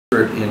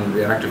in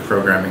reactive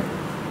programming.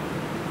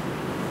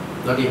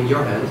 Not even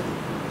your hand?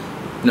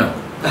 No.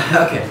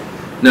 Okay.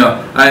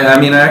 No, I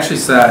mean, I actually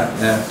sat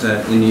at,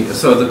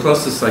 so the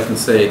closest I can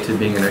say to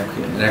being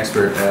an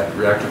expert at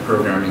reactive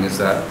programming is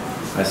that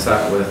I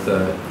sat with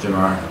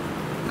Jamar,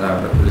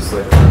 who's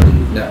like one of the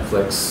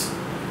Netflix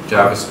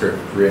JavaScript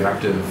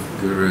reactive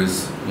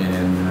gurus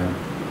in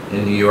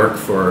New York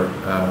for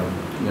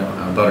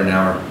about an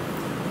hour.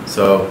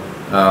 So,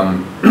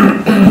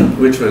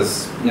 which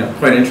was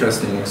quite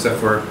interesting, except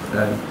for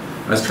I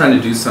was trying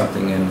to do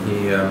something, and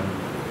he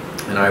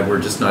and I were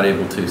just not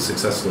able to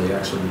successfully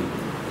actually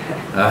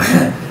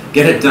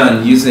get it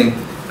done using.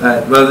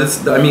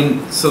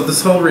 So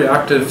this whole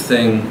reactive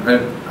thing,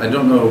 I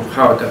don't know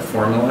how it got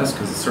formalized,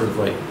 because it sort of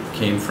like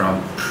came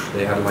from,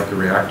 they had like a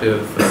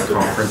reactive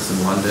conference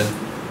in London,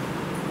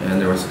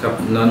 and there was a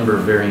number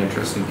of very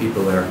interesting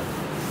people there.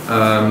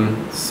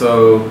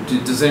 So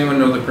does anyone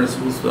know the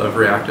principles of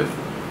reactive?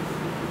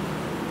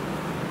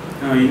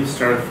 Oh, you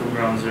started from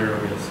ground zero,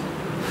 yes.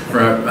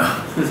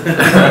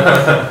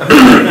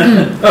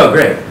 Oh,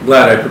 great!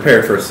 Glad I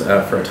prepared for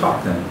a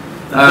talk then.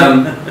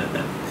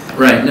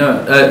 Right.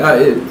 No.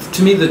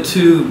 To me, the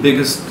two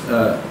biggest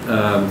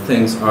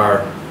things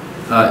are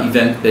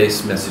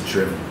event-based,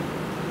 message-driven,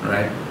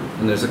 right?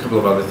 And there's a couple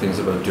of other things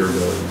about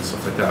durability and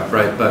stuff like that,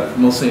 right? But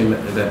mostly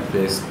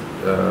event-based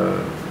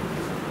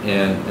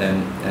and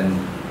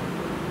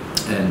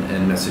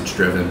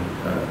message-driven.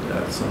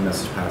 So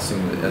message passing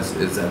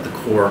is at the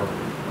core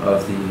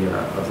of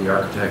the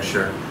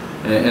architecture.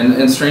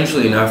 And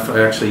strangely enough,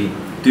 I actually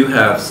do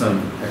have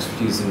some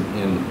expertise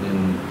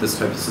in this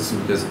type of system,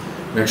 because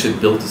we actually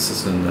built a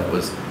system that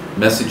was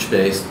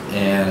message-based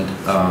and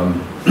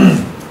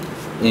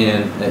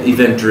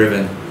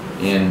event-driven.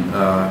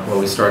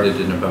 We started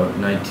in about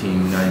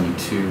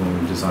 1992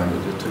 when we designed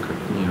it. It took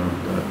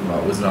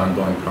it was an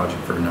ongoing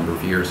project for a number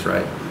of years,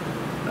 right?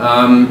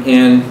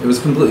 And it was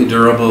completely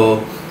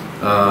durable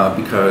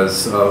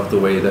because of the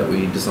way that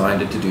we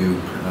designed it to do.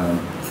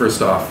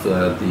 First off,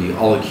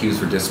 all the queues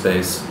were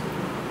disk-based.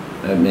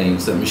 That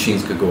means that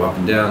machines could go up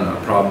and down, not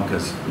a problem,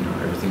 because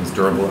everything's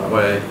durable that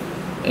way.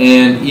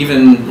 And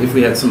even if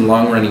we had some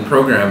long-running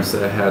programs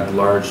that had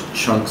large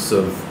chunks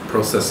of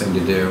processing to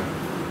do,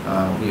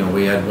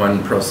 we had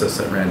one process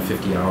that ran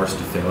 50 hours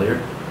to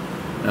failure.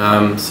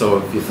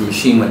 So if a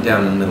machine went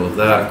down in the middle of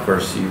that, of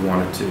course, you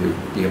wanted to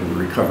be able to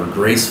recover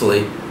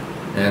gracefully.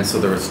 And so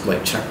there was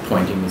like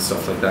checkpointing and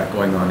stuff like that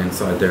going on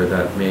inside there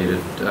that made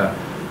it, a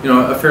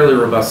fairly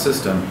robust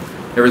system.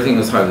 Everything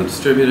was highly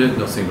distributed,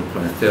 no single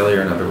point of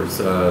failure. In other words,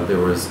 there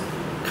was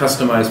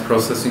customized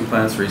processing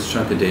plans for each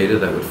chunk of data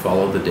that would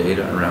follow the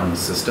data around the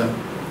system.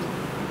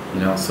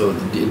 So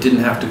it didn't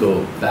have to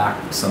go back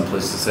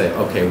someplace to say,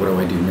 okay, what do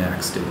I do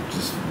next? It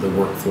just, the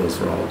workflows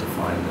were all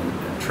defined and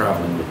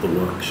traveling with the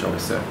work, shall we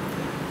say.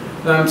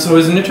 So it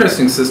was an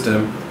interesting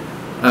system,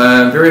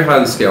 very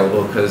highly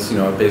scalable, because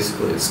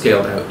basically it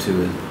scaled out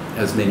to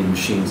as many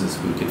machines as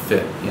we could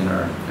fit in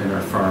our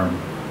farm.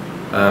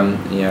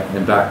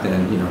 And back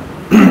then,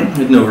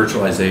 with no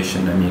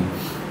virtualization,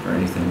 or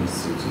anything.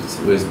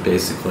 It was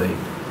basically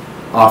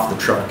off the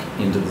truck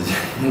into the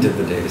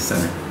data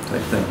center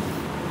type thing.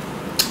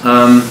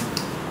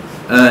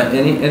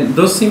 And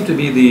those seem to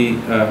be the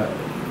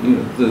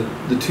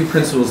two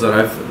principles that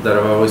I've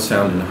always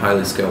found in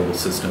highly scalable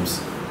systems: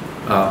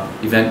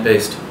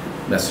 event-based,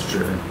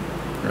 message-driven,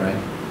 right?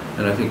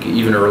 And I think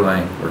even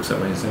Erlang works that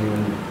way. Has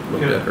anyone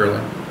looked at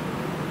Erlang?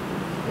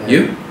 Yeah.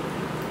 You?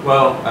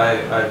 Well,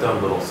 I've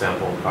done little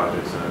sample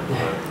projects in it,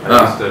 but I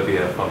used to be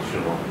a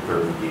functional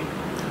Kirk geek.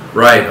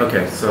 Right.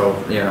 Okay. So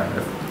yeah.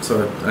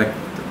 So then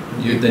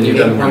you've done the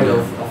more. main point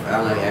of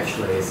Erlang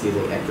actually is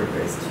using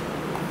actor-based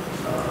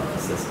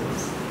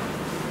systems.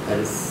 That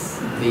is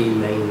the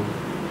main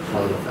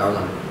point of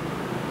Erlang,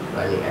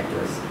 writing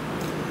actors.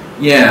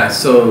 Yeah.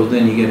 So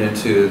then you get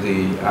into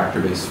the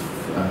actor-based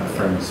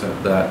frameworks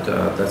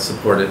that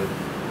support it,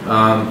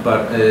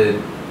 but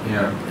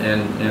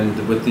and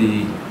with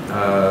the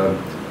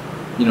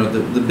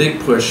the big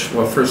push.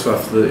 Well, first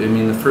off,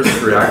 the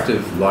first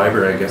reactive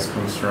library, I guess,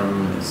 comes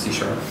from C#,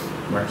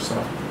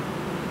 Microsoft,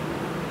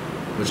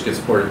 which gets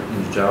ported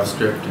into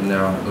JavaScript, and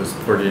now it was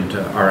ported into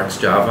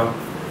RxJava,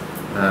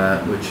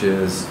 which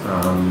is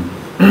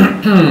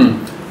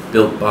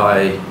built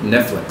by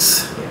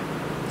Netflix. Yeah.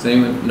 Does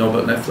anyone know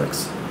about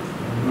Netflix?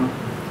 No.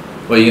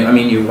 Well,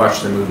 you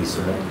watch their movies,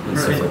 right, and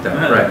stuff like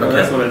that, right? Well, Okay.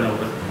 that's what I know.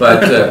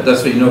 But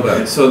that's what you know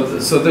about it. So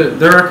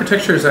their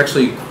architecture is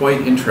actually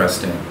quite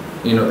interesting.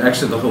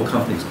 Actually the whole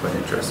company is quite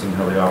interesting,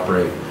 how they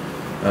operate.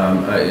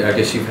 I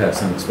guess you've had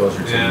some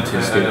exposure to them too,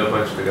 I Steve. know a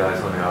bunch of the guys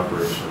on the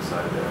operations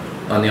side there.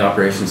 On the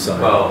operations side.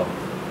 Well,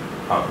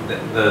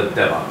 the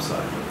DevOps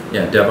side.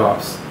 Yeah,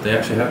 DevOps. They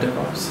actually have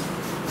DevOps.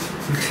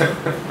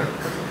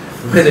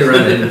 The way they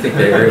run it, I didn't think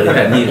they really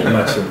had needed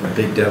much of a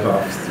big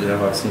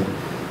DevOps team.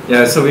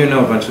 Yeah, so we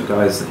know a bunch of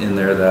guys in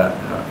there that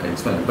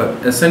explain it.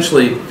 But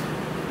essentially,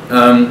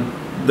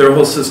 their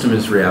whole system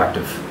is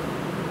reactive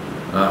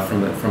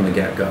from the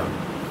get-go,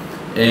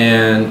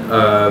 and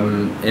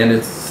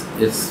it's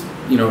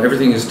you know,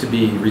 everything is to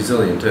be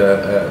resilient.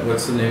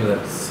 What's the name of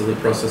that silly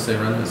process they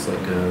run? It's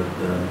like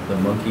the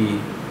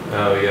monkey.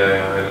 Oh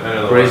yeah, I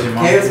know. Crazy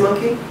monkey. Chaos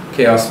monkey?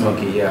 Chaos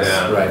monkey, yes,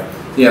 Yeah. right.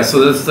 Yeah,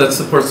 so that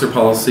supports their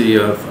policy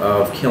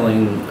of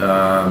killing.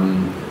 I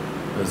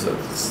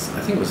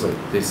think it was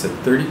like they said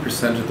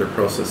 30% of their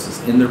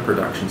processes in their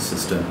production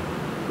system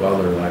while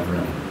they're live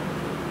running.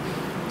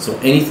 So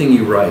anything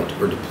you write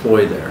or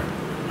deploy there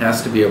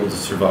has to be able to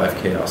survive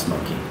Chaos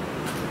Monkey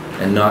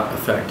and not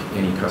affect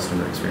any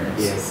customer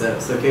experience. Yeah,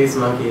 so Chaos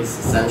Monkey is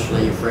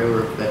essentially a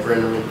framework that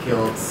randomly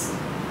kills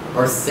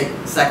or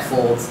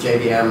segfolds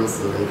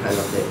JVMs and kind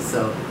of things.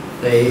 So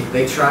they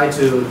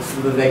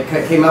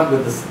came up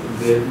with this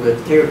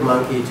with Chaos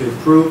Monkey to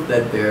prove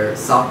that their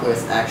software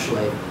is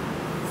actually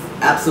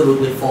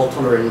absolutely fault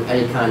tolerant in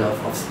any kind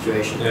of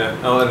situation. Yeah.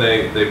 Oh, and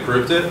they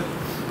proved it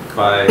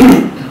by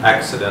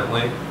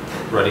accidentally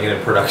running it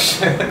in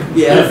production.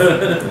 Yes.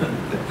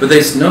 But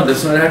no,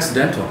 that's not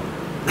accidental.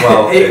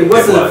 Well, it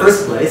was in the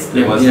first place.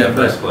 It was Yeah, in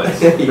the first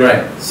place. Yeah.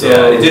 Right. So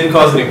Yeah, it didn't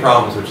cause any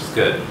problems, which is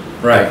good.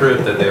 Right. It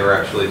proved that they were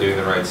actually doing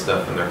the right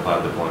stuff in their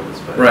cloud deployments.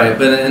 But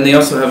Right, and they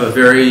also have a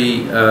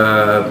very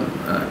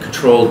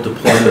controlled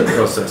deployment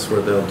process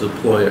where they'll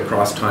deploy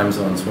across time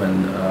zones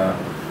when.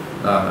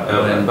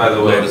 and by the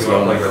way, load if is you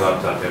want to low. plug your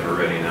laptop in, we're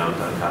ready now. I'm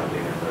done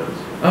copying it.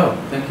 Oh,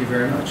 thank you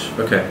very much.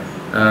 Okay.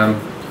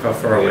 How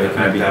far away can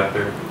I be?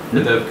 Adapter.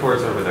 The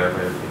port's over there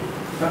by your feet.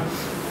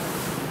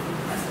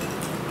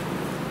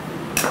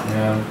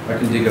 I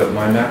can dig out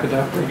my Mac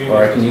adapter, You can or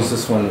I use can this use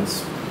this one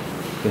that's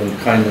been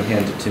kindly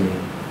handed to me.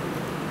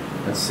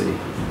 Let's see,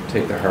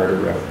 take the harder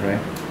route, right?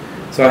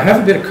 So I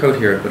have a bit of code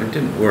here, but it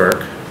didn't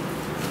work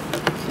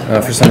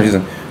for some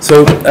reason.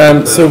 So,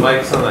 The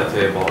mic's on that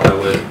table. I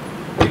would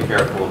be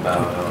careful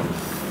about.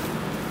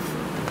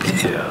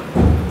 Yeah.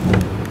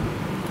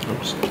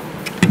 Oops.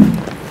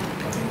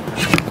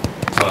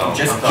 Well,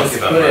 Just I'm talking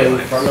about put it in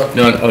my front of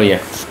No, oh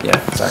yeah,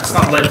 yeah, It's exactly.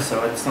 not lit,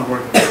 so it's not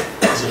working.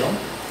 Is it on?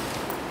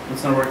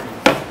 It's not working.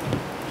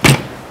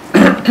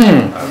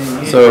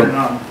 So- Turn it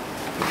on.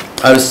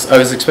 I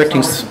was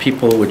expecting some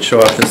people would show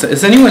up.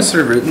 Has anyone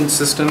sort of written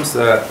systems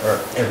that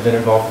have been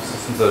involved with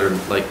systems that are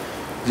like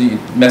the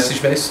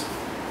message-based?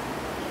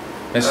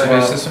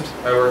 Message-based systems?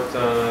 I worked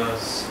on a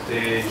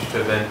staged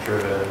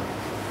event-driven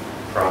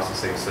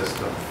processing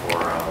system for,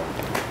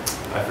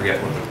 I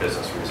forget what the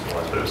business reason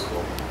was, but it was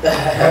cool.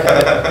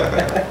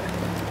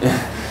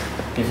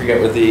 You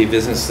forget what the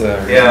business...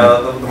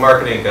 Yeah, the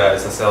marketing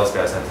guys, the sales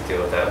guys had to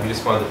deal with that. We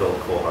just wanted to build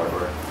cool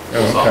hardware.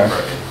 Cool okay.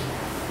 software.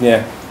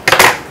 Yeah,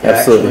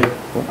 absolutely.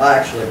 I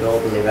actually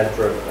built an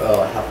event-driven,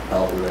 helped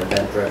build an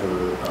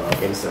event-driven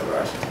game server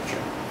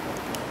architecture.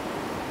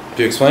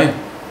 Do you explain?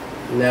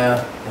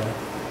 No.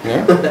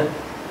 Yeah?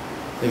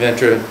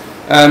 Event-driven.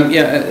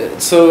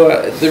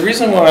 So the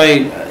reason why,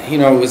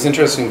 it was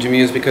interesting to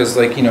me is because,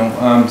 so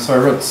I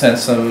wrote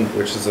Sensum,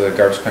 which is a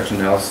garbage collection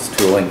analysis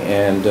tooling,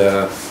 and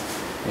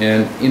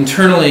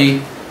internally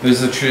it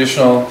was a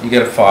traditional, you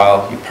get a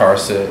file, you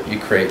parse it, you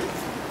create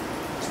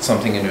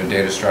something into a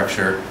data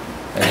structure,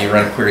 and you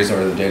run queries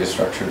over the data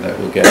structure that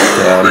will get,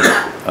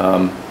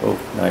 oh,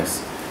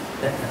 nice,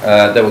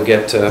 that will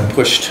get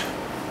pushed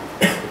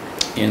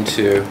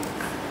into,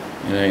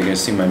 you're going to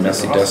see my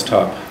messy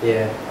desktop.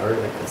 Yeah, I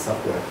really like the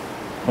software.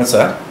 What's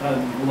that?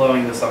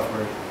 Blowing the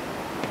software.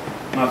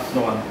 Not the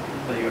one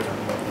that you were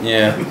talking about.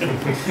 Yeah.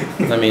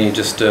 Let me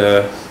just,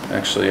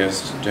 actually I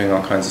was doing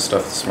all kinds of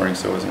stuff this morning,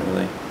 so I wasn't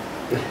really,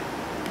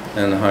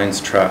 and Heinz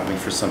trapped me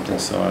for something,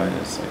 so I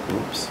was like,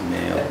 oops,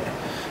 mail.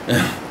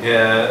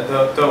 Yeah,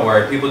 don't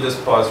worry. People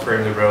just pause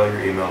frame to roll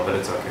your email, but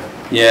it's okay.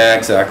 Yeah,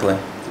 exactly.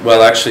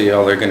 Well, actually,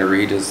 all they're going to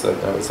read is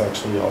that was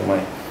actually all my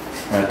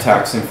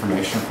tax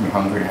information from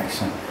Hungary,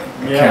 actually.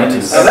 Yeah,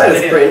 Accountants. Oh, that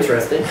is pretty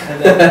interesting.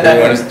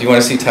 Do you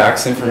want to see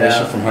tax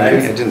information Yeah, from Hungary?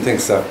 nice. I didn't think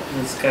so.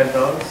 The Skype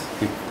dollars.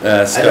 I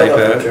don't Skype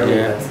know out, from Germany,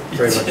 yeah. that's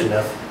pretty much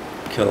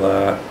enough.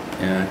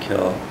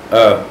 Kill.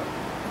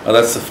 Oh,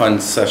 that's the fun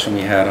session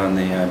we had on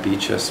the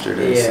beach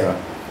yesterday. Yeah. So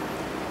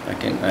I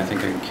think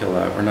I can kill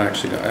out. We're not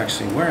actually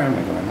actually. Where am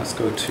I going? Let's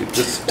go to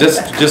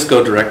just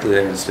go directly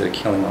there instead of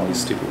killing all these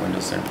stupid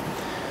windows there.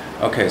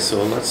 Okay,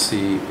 so let's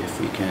see if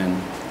we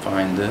can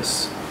find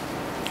this.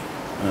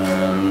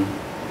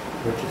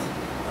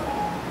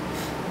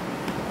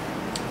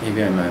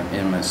 Maybe I'm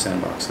in my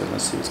sandbox. So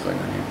let's see what's going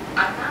on here.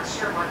 I'm not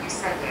sure what you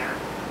said there.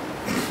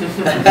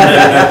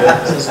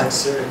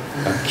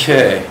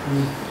 Okay.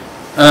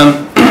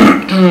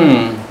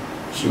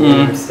 She won't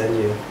understand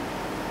you.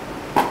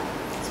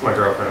 It's my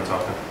girlfriend I'm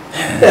talking.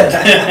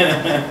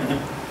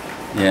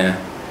 Yeah,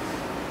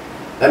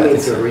 That I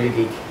means think you're so. a real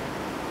geek.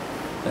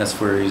 that's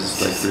where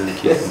he's like really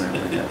keeping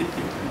it. Yeah.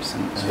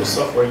 What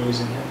software are you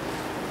using here?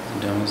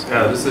 Demos.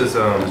 This is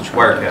Let's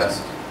try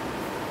Wirecast.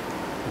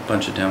 a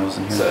bunch of demos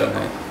in here. So,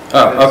 Okay.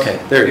 Oh, okay.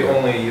 There you The go.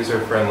 only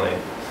user-friendly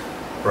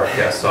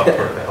broadcast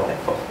software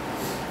available.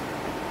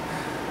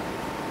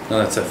 No,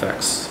 that's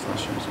FX.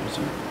 Flash user.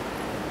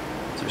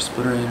 Is there a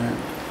splitter in it?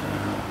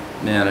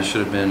 Man, I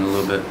should have been a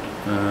little bit.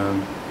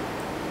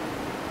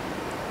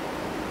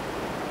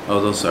 Oh,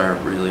 those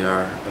really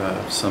are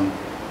some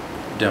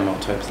demo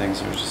type things.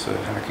 There's just a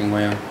hacking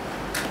way on.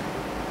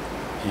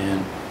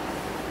 And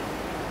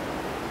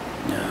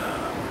where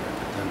did I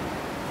put them?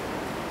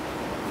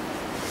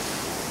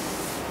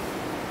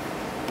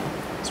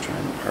 Let's try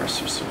and parse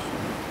your stuff.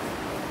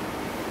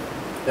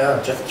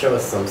 Yeah, just show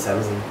us some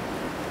Samsung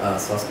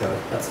source code.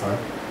 That's fine.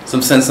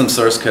 Send some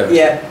source code.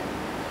 Yeah.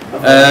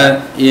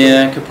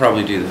 Yeah, I could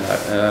probably do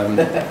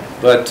that.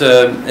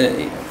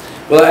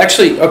 Well,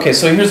 actually, okay.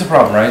 So here's the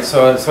problem, right?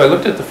 So I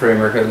looked at the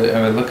framework.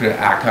 I looked at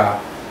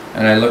akka,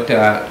 and I looked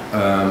at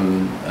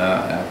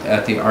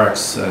the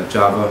RX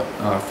Java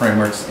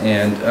frameworks,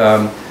 and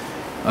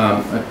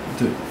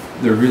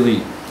they're really,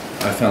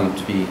 I found them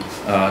to be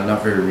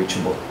not very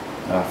reachable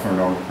for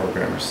normal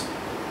programmers,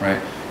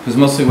 right? Because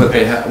mostly what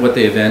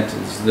they event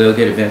is they'll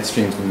get event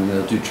streams and then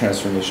they'll do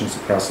transformations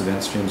across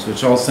event streams,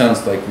 which all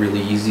sounds like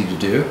really easy to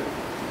do,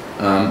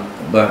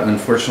 but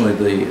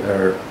unfortunately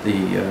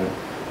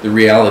the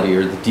reality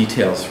or the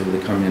details really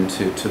come in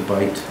to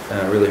bite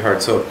really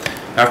hard. So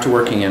after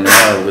working an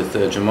hour with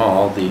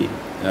Jamal, the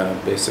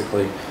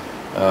basically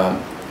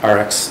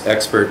RX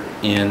expert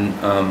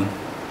from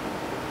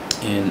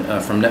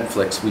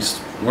Netflix, we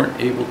weren't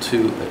able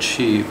to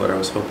achieve what I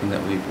was hoping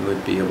that we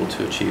would be able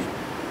to achieve.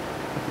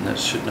 And that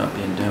should not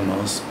be in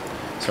demos.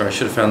 Sorry, I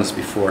should have found this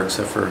before,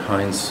 except for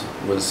Heinz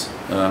was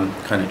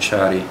kind of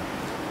chatty,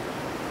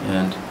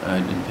 and I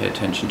didn't pay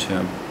attention to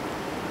him.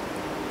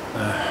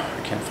 I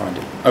can't find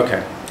it.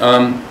 Okay.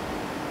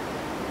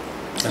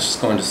 Let's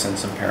just go into send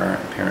some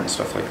parent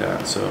stuff like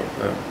that. So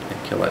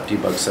kill that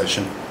debug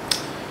session.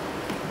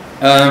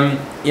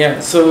 Yeah.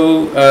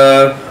 So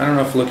I don't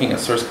know if looking at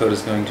source code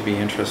is going to be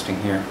interesting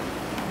here.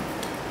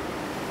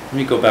 Let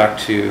me go back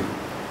to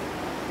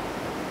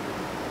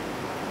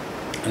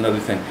another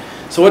thing.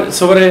 So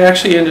what I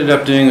actually ended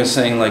up doing was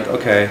saying, like,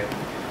 okay,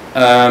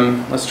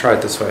 let's try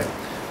it this way.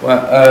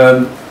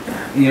 Well,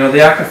 you know,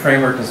 the Akka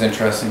framework is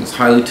interesting. It's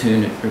highly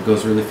tuned. It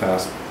goes really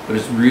fast, but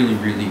it's really,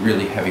 really,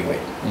 really heavyweight.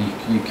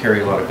 And you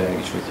carry a lot of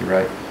baggage with you,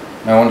 right?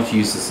 And I wanted to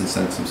use this in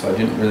Sensum, so I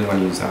didn't really want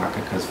to use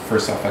Akka because,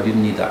 first off, I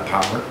didn't need that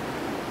power,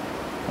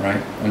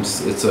 right?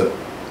 It's a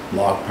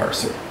log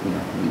parser, you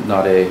know,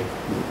 not a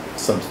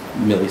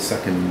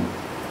sub-millisecond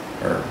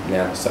or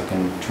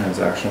nanosecond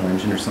transactional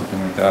engine or something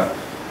like that.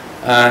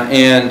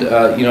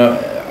 You know,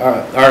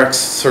 RX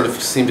sort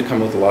of seemed to come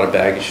with a lot of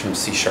baggage from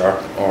C#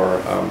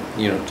 or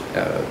you know,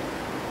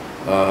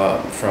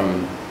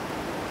 from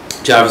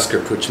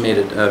JavaScript, which made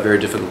it very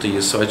difficult to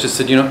use. So I just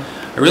said, you know,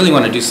 I really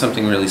want to do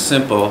something really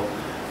simple.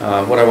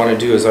 What I want to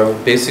do is I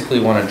basically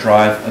want to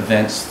drive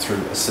events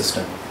through a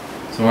system.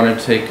 So I want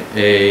to take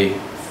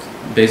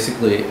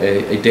basically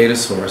a data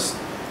source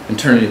and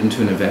turn it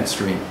into an event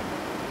stream,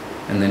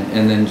 and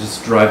then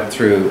just drive it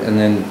through, and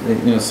then,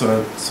 you know,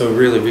 so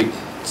really we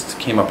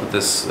came up with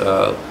this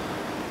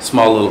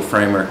small little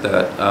framework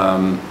that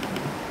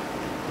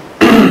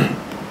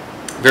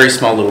very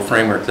small little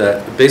framework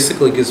that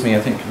basically gives me,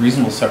 I think,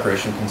 reasonable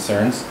separation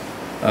concerns,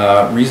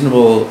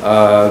 reasonable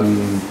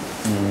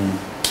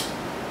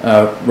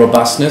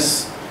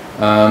robustness,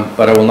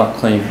 but I will not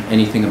claim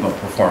anything about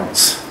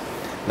performance.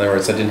 In other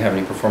words, I didn't have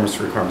any performance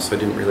requirements, so I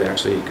didn't really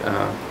actually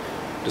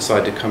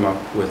decide to come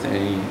up with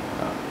any,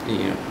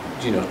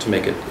 you know, to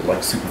make it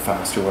like super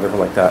fast or whatever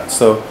like that.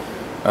 So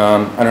I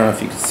don't know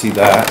if you can see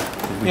that.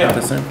 Did we have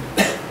this in?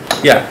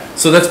 Yeah.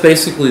 So that's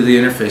basically the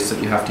interface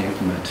that you have to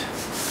implement.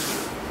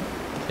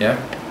 Yeah.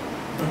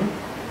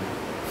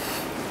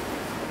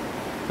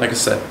 Like I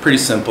said, pretty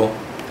simple.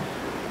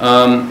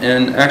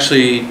 And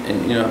actually,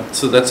 you know,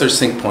 so that's our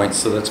sync points.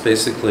 So that's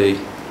basically,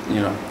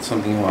 you know,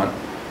 something you want.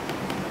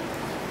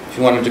 If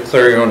you want to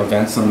declare your own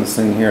events on this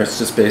thing here, it's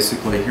just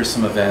basically, here's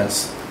some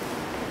events.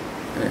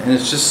 And it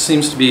just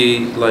seems to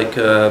be like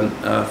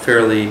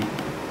fairly,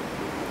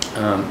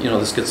 you know,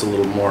 this gets a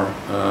little more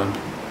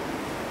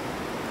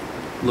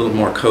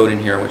code in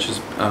here, which is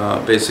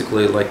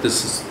basically like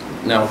this is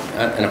now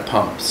in a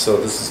pump. So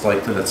this is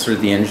like that's sort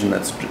of the engine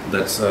that's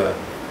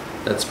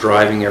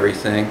driving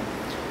everything.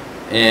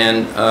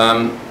 And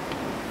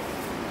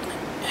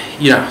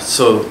yeah,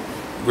 so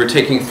we're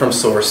taking from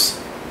source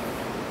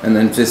and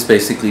then just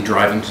basically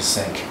driving to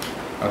sync.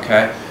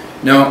 Okay.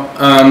 Now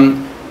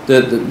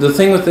the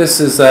thing with this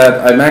is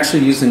that I'm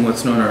actually using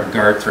what's known as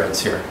guard threads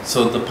here.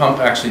 So the pump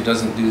actually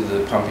doesn't do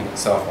the pumping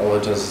itself. All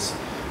it does is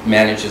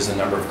manages a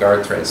number of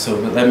guard threads.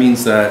 So that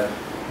means that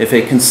if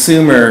a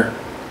consumer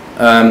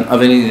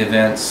of any of the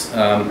events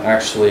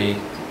actually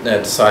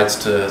decides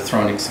to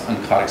throw an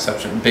uncaught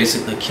exception,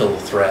 basically kill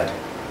the thread,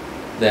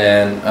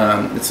 then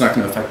it's not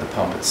going to affect the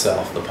pump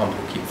itself. The pump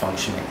will keep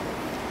functioning.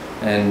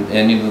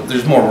 And you know,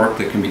 there's more work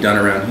that can be done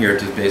around here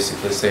to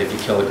basically say if you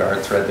kill a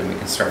guard thread, then we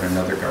can start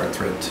another guard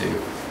thread to,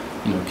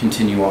 you know,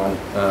 continue on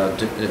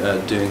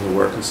doing the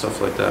work and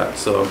stuff like that.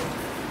 So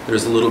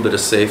there's a little bit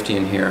of safety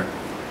in here.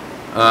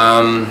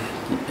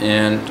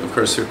 And of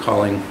course you're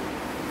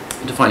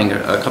defining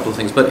a couple of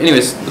things. But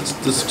anyways, let's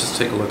just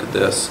take a look at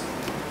this.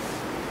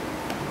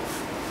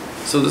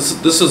 So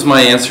this is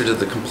my answer to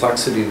the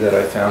complexity that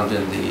I found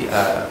in the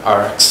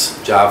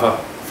RX Java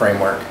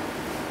framework.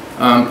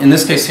 In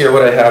this case here,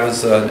 what I have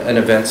is an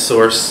event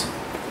source.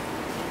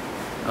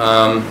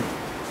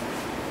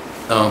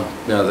 Oh,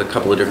 no, a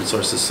couple of different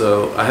sources.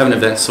 So I have an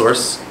event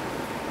source,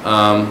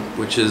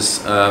 which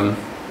is,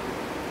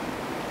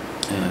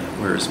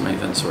 where is my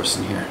event source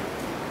in here?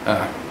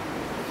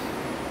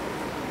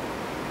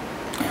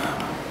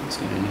 Let's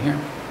get in here.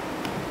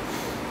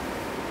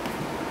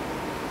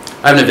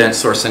 I have an event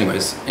source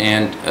anyways,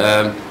 and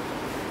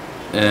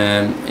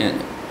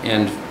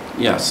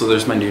yeah, so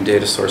there's my new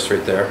data source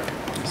right there,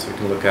 so we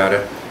can look at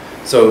it.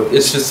 So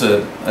it's just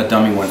a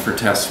dummy one for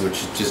test,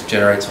 which just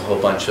generates a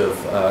whole bunch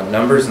of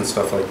numbers and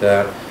stuff like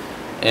that.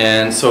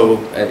 And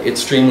so it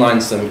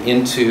streamlines them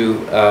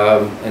into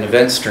an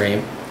event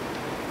stream.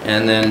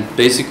 And then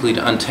basically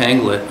to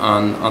untangle it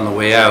on the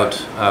way out,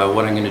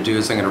 what I'm going to do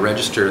is I'm going to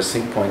register as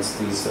sync points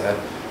these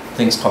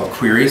things called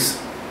queries.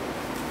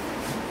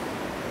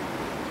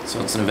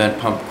 So it's an event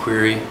pump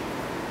query.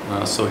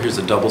 So here's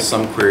a double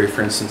sum query,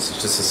 for instance.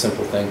 It's just a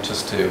simple thing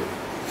just to,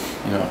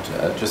 you know,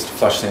 just to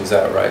flush things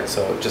out, right?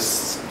 So it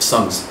just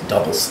sums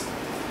doubles.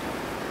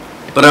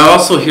 But I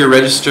also here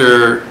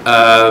register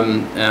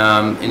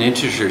an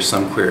integer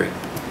sum query.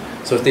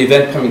 So if the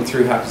event coming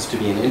through happens to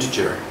be an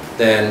integer,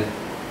 then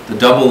the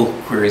double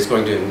query is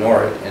going to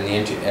ignore it,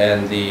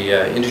 and the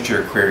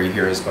integer query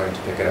here is going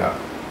to pick it up,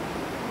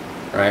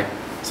 right?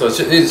 So it's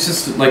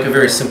just like a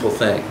very simple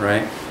thing,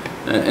 right?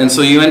 And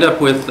so you end up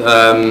with,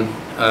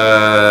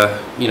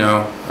 you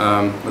know,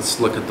 let's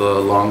look at the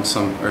long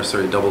sum, or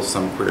sorry, double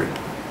sum query.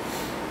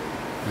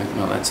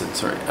 No, that's it,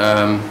 sorry.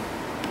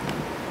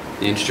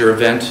 The integer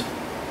event,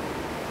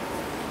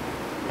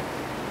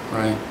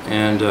 right?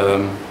 And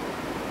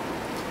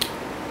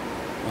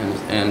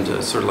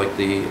sort of like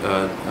the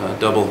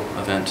double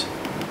event.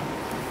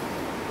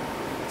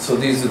 So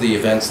these are the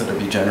events that will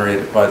be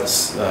generated by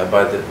this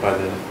by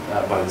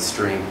the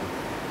stream.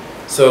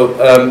 So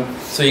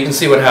so you can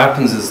see what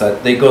happens is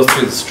that they go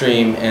through the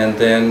stream, and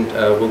then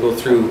we'll go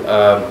through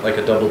like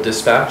a double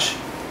dispatch,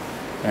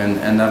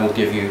 and that'll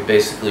give you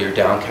basically your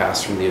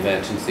downcast from the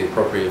event into the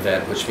appropriate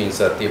event, which means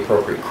that the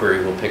appropriate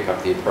query will pick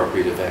up the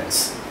appropriate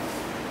events.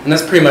 And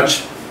that's pretty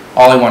much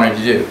all I wanted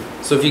to do.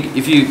 So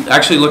if you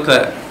actually look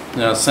at, you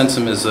know,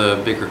 Sensum is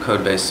a bigger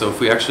code base, so if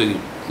we actually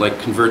like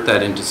convert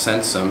that into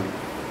Sensum,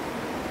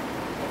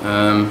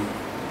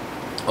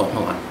 oh,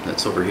 hold on,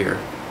 that's over here.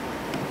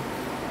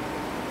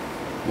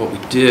 What we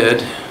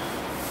did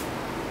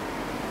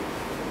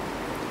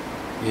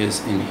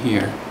is in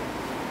here,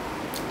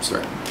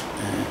 sorry,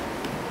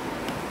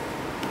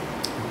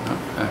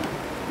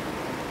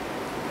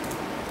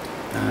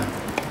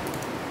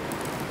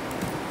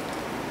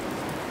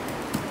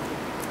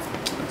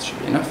 that should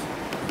be enough.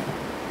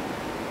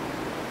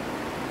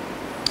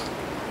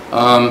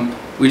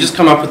 We just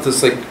come up with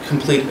this like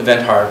complete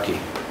event hierarchy,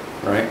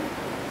 right?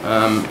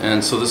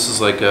 And so this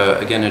is like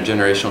again a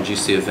generational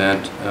GC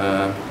event.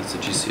 That's a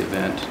GC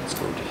event. Let's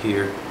go to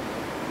here,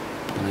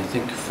 and I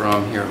think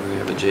from here we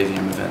have a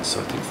JVM event.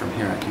 So I think from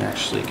here I can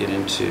actually get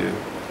into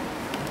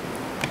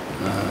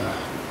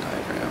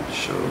diagram to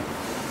show.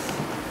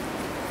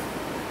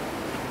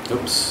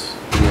 Oops,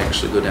 let me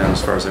actually go down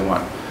as far as I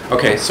want.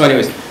 Okay, so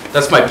anyways,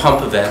 that's my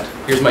pump event.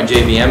 Here's my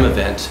JVM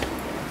event.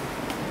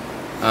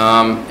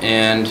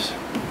 And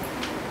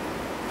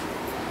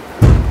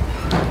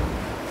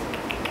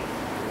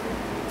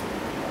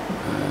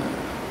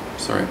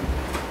sorry.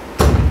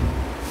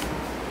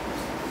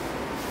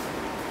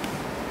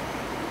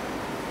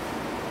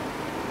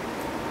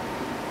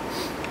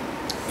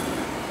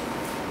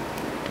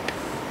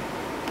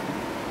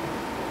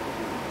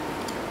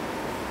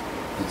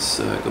 Let's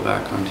go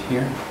back onto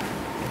here.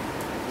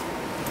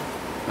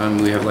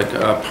 We have like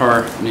a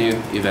par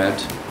new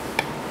event,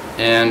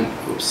 and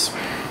oops.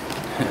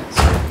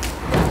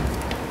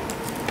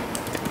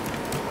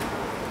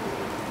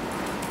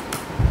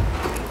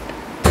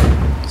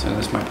 So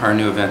that's my par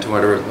new event or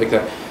whatever like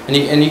that.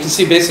 And you can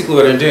see basically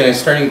what I'm doing. I'm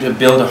starting to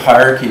build a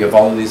hierarchy of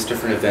all of these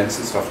different events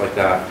and stuff like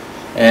that.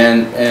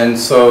 And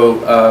so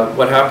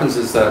what happens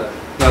is that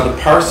now the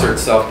parser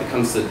itself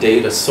becomes the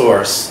data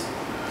source.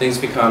 Things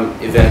become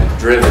event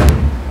driven.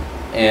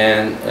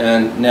 And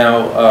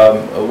now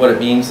what it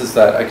means is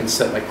that I can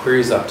set my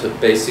queries up to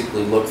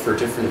basically look for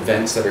different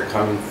events that are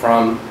coming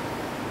from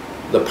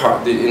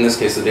in this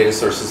case the data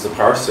source is the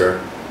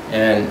parser,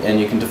 and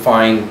you can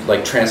define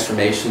like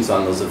transformations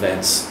on those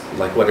events,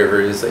 like whatever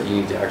it is that you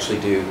need to actually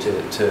do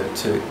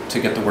to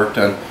get the work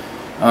done.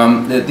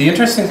 The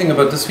interesting thing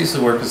about this piece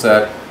of work is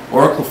that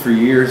Oracle for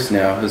years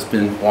now has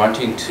been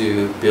wanting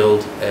to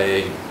build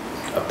a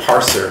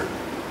parser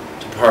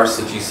to parse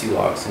the GC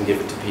logs and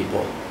give it to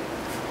people,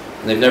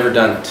 and they've never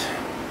done it.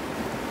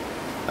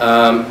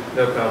 No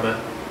comment.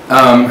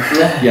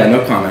 Yeah,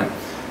 no comment.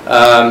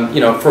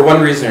 You know, for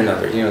one reason or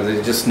another, you know, they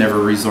just never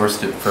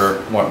resourced it for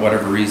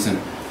whatever reason.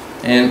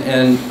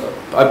 And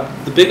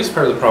the biggest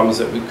part of the problem is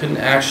that we couldn't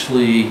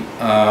actually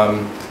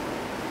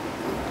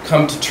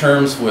come to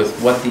terms with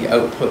what the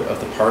output of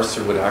the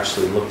parser would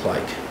actually look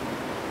like.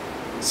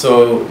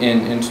 So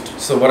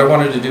so what I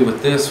wanted to do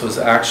with this was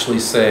actually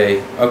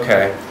say,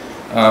 okay,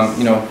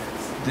 you know,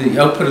 the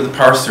output of the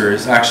parser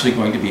is actually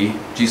going to be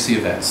GC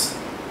events.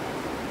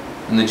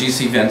 And the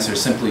GC events are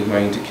simply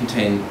going to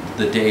contain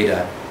the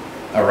data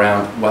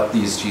around what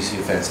these GC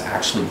events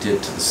actually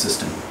did to the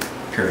system.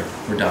 Period.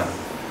 We're done.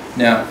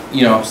 Now,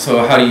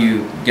 so how do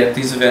you get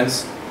these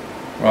events?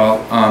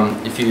 Well,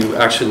 if you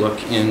actually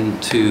look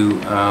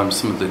into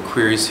some of the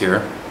queries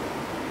here,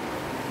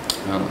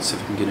 let's see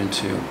if we can get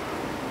into.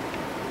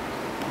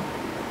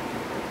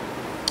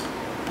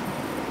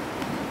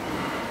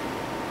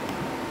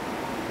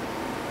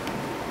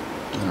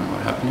 I don't know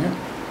what happened here.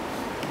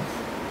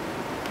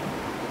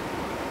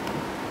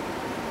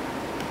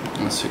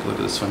 Let's take a look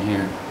at this one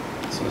here.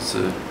 So it's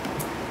a,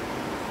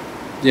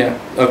 yeah,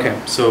 okay.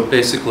 So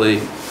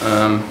basically,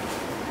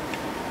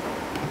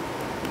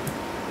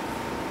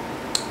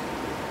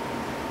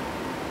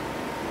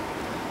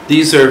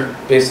 these are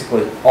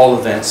basically all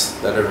events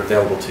that are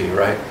available to you,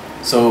 right?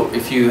 So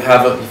if you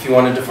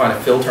want to define a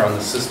filter on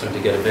the system to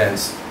get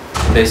events,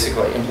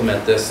 basically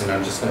implement this, and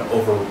I'm just going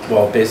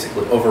to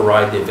basically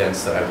override the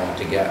events that I want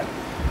to get,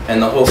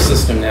 and the whole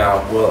system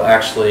now will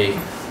actually,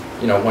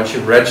 once you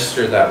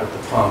register that with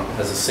the pump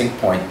as a sync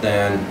point,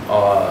 then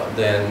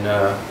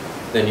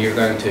you're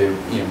going to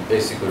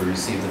basically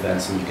receive the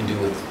events, and you can do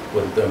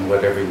with them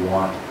whatever you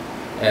want.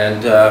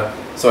 And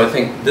so I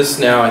think this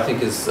now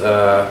is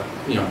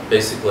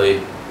basically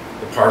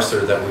the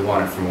parser that we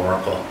wanted from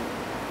Oracle,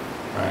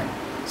 right?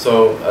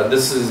 So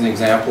this is an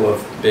example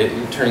of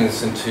turning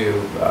this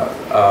into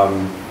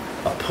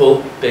a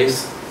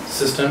pull-based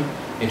system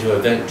into an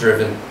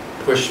event-driven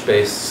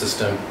push-based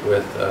system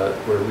with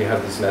where we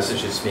have these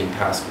messages being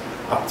passed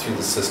up through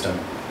the system.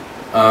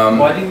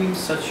 Why do you use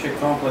such a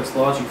complex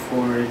logic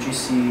for a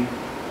GC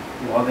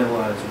log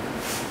analyzer?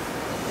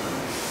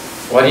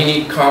 Why do you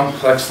need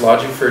complex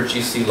logic for a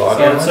GC log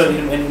analyzer? So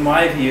in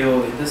my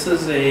view, this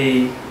is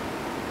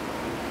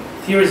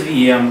here's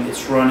VM,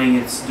 it's running,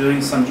 it's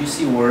doing some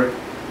GC work,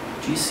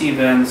 GC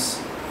events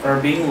are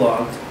being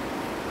logged,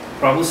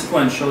 probably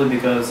sequentially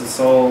because it's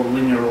all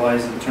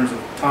linearized in terms of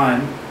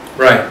time.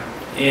 Right.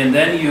 And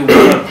then you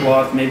want to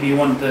plot, maybe you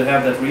want to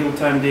have that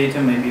real-time data,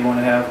 maybe you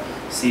want to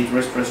see it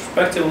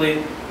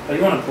retrospectively, but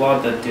you want to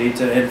plot that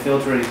data and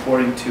filter it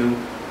according to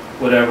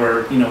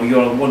whatever you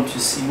want to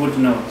see. Want to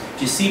know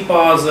GC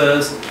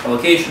pauses,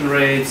 allocation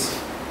rates,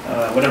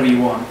 whatever you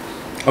want.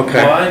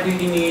 Okay. Why do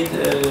you need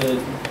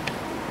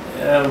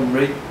a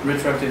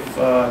retroactive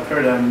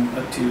paradigm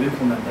to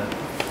implement that?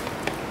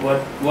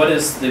 What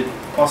is the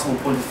possible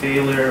point of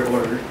failure,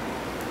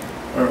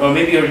 or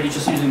maybe are you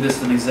just using this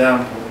as an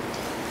example?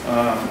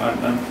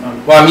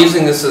 Well, I'm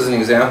using this as an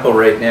example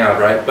right now,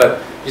 right? But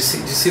do you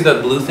see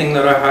that blue thing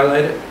that I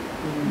highlighted?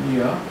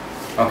 Yeah.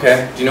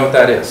 Okay. Do you know what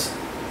that is?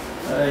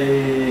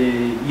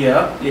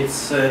 Yeah.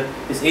 It's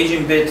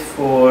aging bit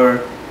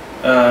for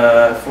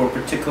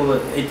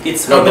particular.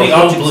 It's how many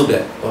objects.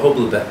 The whole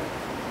blue bit.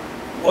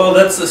 Well,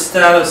 that's the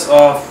status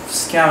of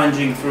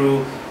scavenging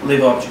through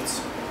live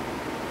objects.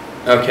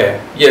 Okay.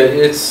 Yeah.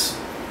 It's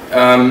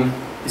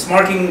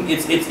marking.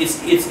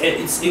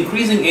 It's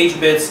increasing age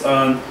bits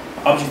on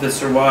objects that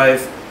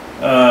survive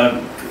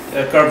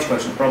garbage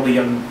collection, probably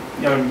young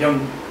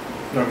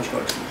garbage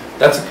collection.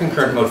 That's a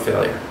concurrent mode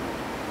failure.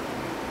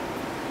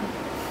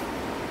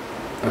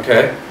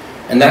 Okay,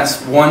 and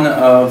that's one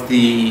of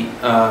the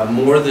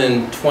more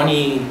than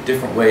 20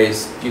 different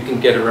ways you can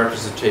get a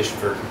representation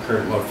for a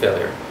concurrent mode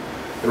failure.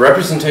 The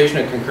representation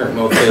of concurrent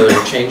mode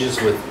failure changes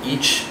with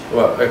each,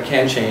 it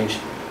can change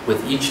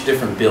with each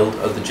different build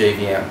of the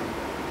JVM.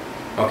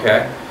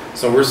 Okay,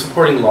 so we're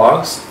supporting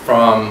logs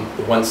from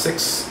the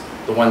 1.6,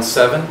 the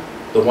 1.7,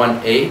 the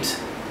 1.8.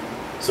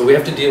 So we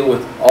have to deal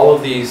with all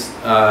of these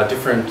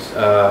different,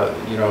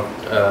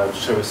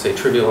 shall we say,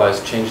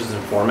 trivialized changes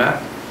in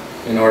format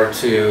in order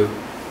to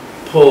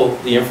pull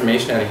the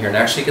information out of here and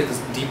actually get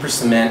this deeper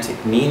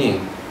semantic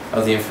meaning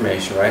of the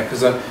information, right?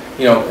 Because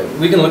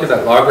we can look at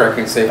that log record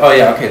and say, oh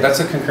yeah, okay,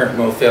 that's a concurrent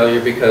mode failure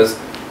because,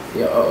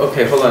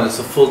 okay, hold on, it's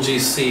a full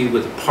GC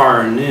with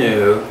par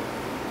new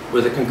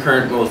with a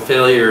concurrent mode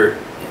failure,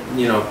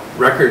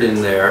 record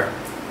in there.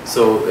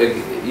 So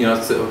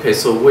it's, okay,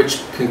 so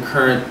which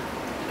concurrent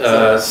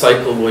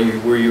cycle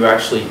were you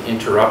actually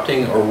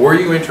interrupting, or were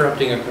you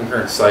interrupting a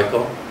concurrent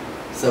cycle?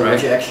 So right?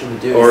 What you actually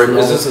do or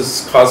is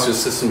this a cause to a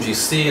system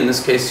GC? In this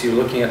case, you're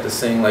looking at this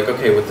saying like,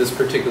 okay, with this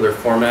particular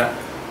format,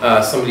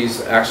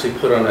 somebody's actually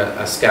put on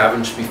a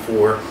scavenge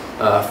before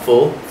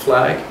full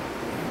flag.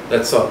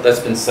 That's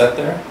been set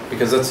there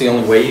because that's the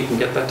only way you can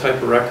get that type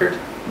of record.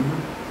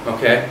 Mm-hmm.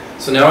 Okay,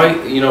 so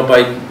now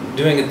by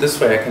doing it this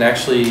way, I can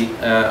actually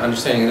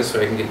understanding it this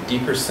way, I can get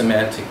deeper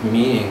semantic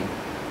meaning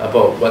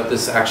about what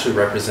this actually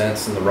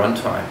represents in the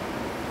runtime.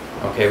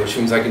 Okay, which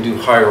means I can do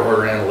higher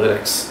order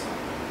analytics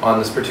on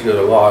this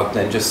particular log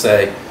than just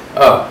say,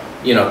 oh,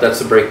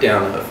 that's a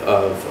breakdown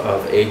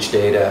of age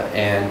data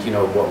and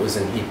what was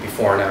in heap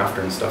before and after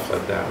and stuff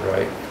like that,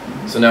 right?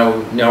 Mm-hmm. So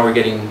now we're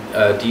getting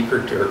deeper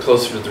or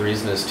closer to the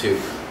reason as to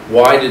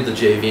why did the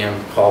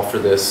JVM call for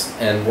this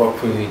and what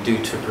can we do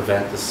to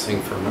prevent this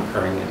thing from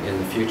occurring in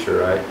the future,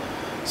 right?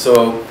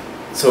 So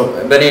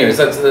So, but anyways,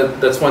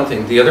 that's one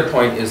thing. The other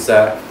point is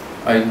that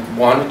I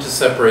wanted to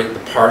separate the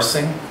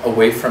parsing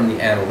away from the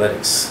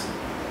analytics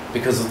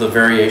because of the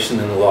variation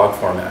in the log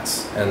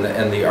formats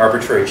and the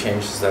arbitrary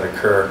changes that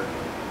occur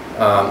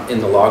in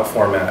the log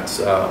formats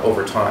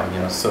over time. You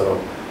know, so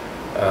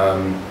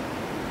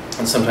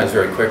and sometimes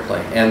very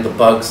quickly, and the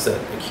bugs that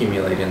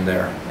accumulate in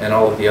there, and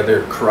all of the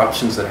other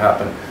corruptions that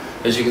happen.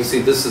 As you can see,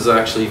 this is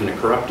actually even a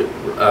corrupted.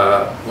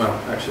 Well,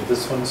 actually,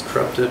 this one's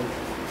corrupted.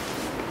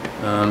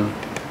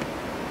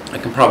 I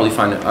can probably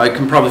find it. I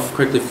can probably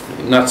quickly,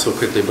 not so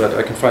quickly, but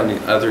I can find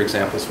the other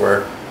examples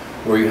where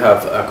you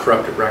have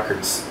corrupted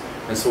records.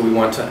 And so we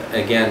want to,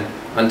 again,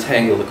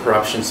 untangle the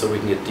corruption so we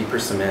can get deeper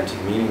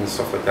semantic meaning and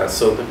stuff like that.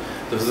 So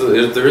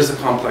there is a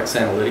complex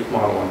analytic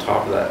model on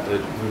top of that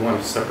we want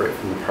to separate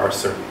from the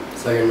parser.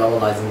 So you're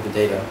normalizing the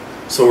data.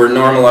 So we're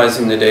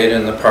normalizing the data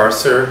in the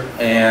parser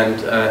and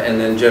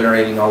then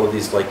generating all of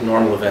these like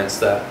normal events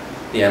that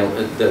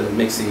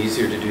makes it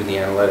easier to do the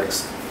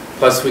analytics.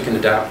 Plus, we can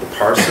adapt the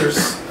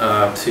parsers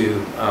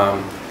to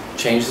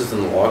changes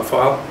in the log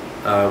file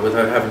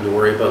without having to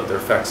worry about their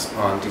effects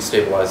on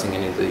destabilizing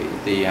any of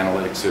the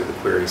analytics or the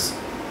queries.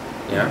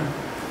 Yeah.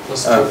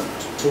 Plus,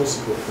 tool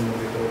support from the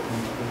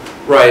development.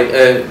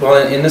 Right. Well,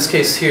 in this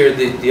case here,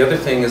 the other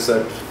thing is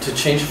that to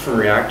change it from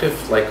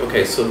reactive, like,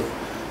 okay, so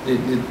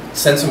the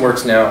Sensum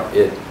works now,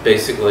 it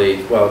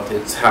basically, well,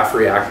 it's half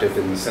reactive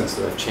in the sense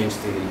that I've changed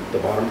the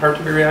bottom part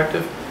to be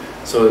reactive.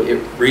 So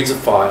it reads a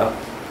file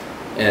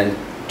and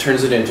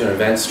turns it into an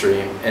event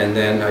stream, and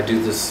then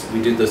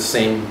we do the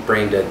same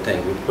brain dead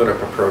thing. We put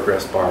up a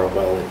progress bar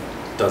while it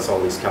does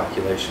all these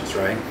calculations,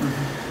 right?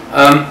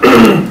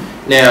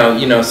 Mm-hmm. Now,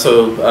 you know,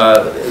 so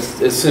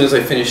as soon as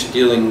I finish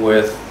dealing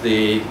with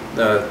the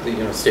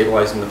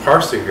stabilizing the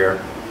parser here,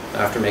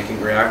 after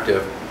making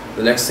reactive,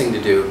 the next thing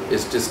to do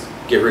is just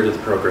get rid of the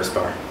progress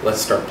bar.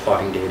 Let's start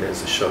plotting data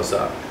as it shows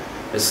up.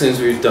 As soon as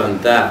we've done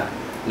that,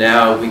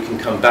 now we can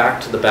come back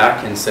to the back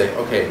end and say,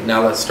 okay,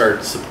 now let's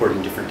start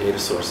supporting different data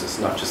sources,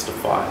 not just a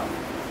file.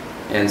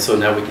 And so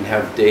now we can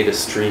have data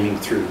streaming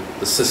through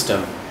the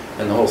system,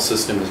 and the whole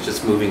system is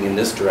just moving in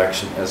this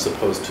direction as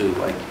opposed to,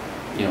 like,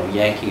 you know,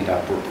 yanking it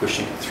up or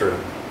pushing it through.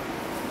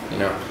 You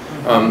know,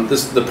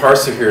 the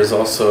parser here is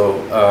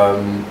also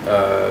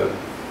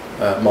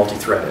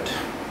multi-threaded.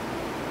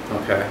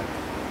 Okay,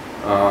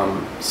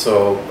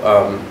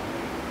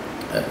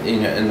 you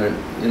know,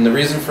 and the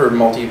reason for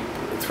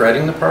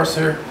multi-threading the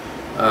parser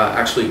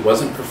actually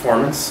wasn't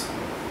performance.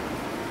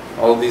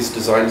 All of these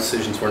design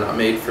decisions were not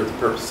made for the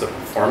purpose of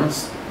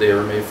performance. They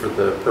were made for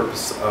the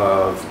purpose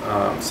of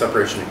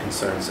separation of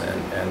concerns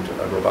and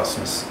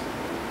robustness,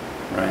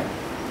 right?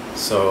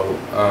 So,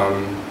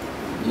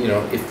 you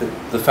know, if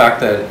the fact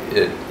that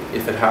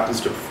if it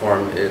happens to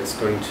perform, it's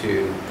going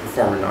to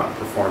perform or not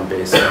perform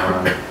based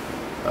on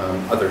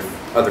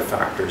other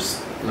factors,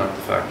 not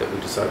the fact that we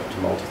decided to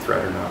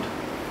multi-thread or not.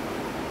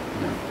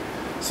 You know.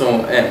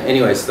 So,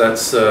 anyways,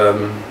 that's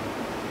a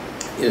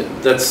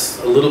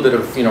little bit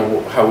of, you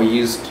know, how we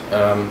used you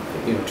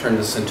know, turn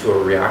this into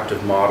a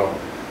reactive model.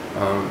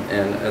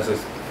 And as I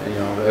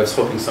was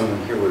hoping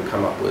someone here would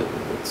come up with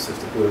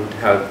would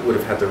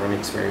have had their own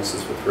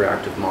experiences with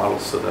reactive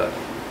models, so that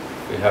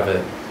we have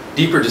a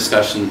deeper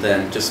discussion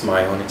than just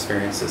my own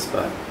experiences.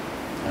 But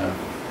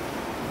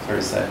sorry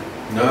to say.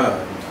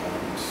 No.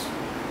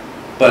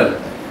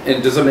 But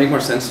does it make more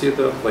sense to you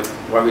though? Like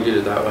why we did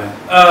it that way?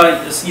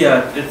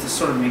 Yeah, it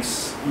sort of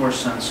makes more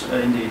sense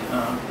indeed.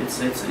 It's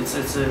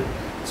an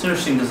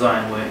interesting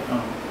design way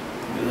to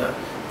do that,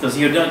 because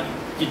you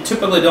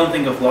typically don't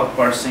think of log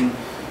parsing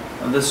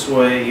this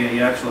way.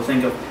 You actually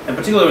think of, and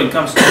particularly when it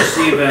comes to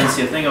C events,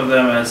 you think of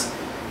them as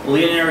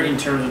linear in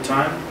terms of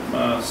time.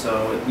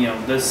 So you know,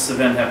 this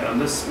event happened on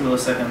this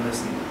millisecond.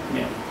 This,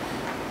 you know,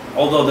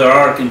 although there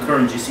are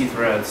concurrent GC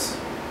threads,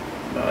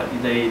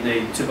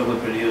 they typically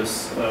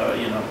produce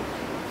you know,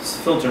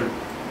 filtered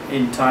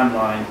in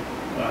timeline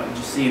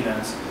GC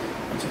events.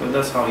 And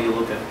that's how you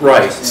look at it.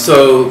 Right.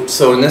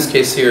 So in this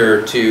case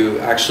here, to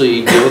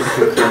actually deal with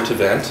the concurrent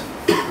event,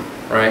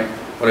 right?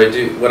 What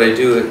I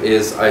do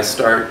is I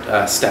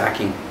start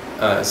stacking.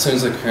 As soon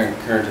as the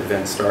concurrent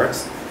event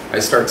starts, I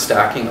start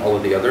stacking all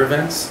of the other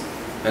events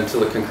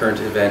until the concurrent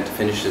event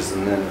finishes,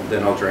 and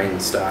then I'll drain the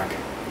stack.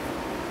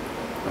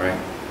 Right.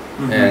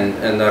 Mm-hmm.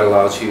 And that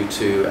allows you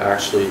to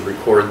actually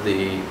record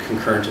the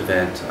concurrent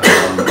event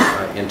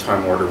in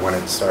time order when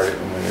it started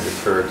and when it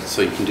occurred,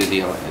 so you can do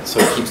so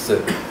it keeps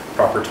the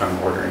proper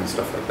time order and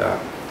stuff like that.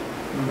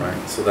 Mm-hmm.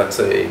 Right. So that's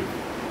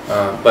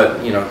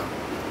but you know,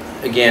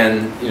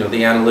 again, you know,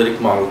 the analytic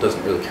model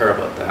doesn't really care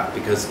about that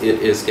because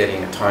it is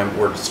getting a time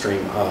order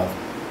stream of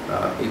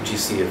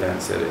GC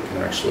events that it can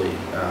actually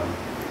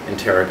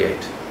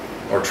interrogate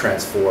or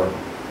transform.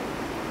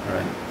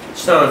 Right.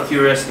 Just out of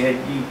curiosity,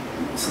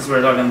 since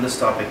we're talking on this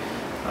topic,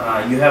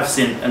 you have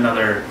seen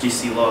another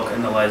GC log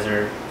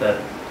analyzer that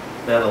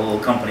a little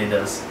company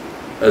does.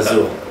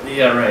 Azul.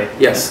 Yeah, right.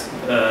 Yes.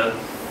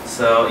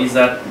 So is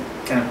that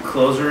kind of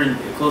closer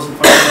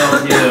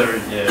functionality, or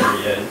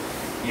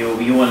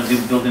you want to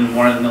build in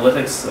more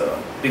analytics,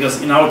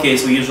 because in our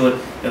case we usually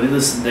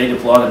this is data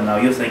plot and now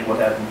you think what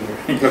happened here.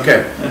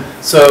 Okay,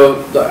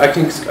 so I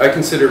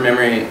consider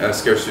memory a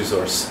scarce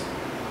resource.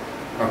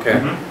 Okay,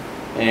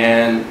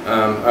 and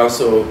I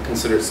also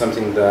consider it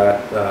something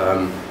that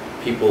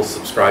people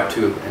subscribe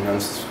to and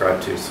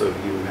unsubscribe to. So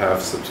you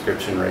have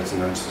subscription rates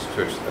and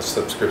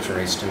subscription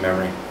rates to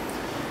memory.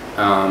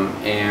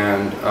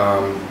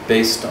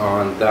 Based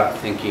on that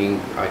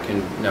thinking, I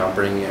can now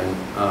bring in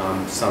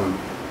some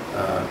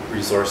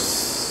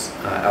resource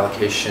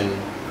allocation,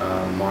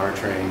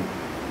 monitoring,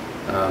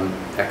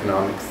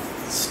 economic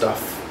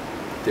stuff,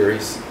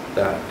 theories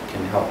that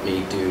can help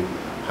me do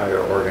higher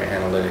order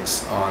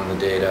analytics on the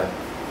data.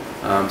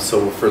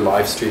 So for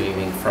live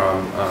streaming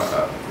from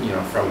a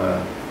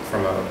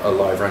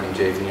live running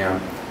JVM,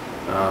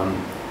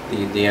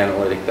 the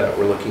analytic that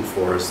we're looking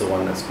for is the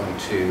one that's going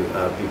to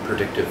be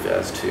predictive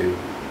as to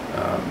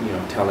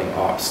telling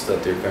ops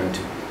that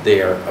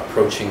they are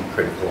approaching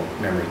critical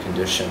memory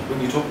condition. When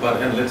you talk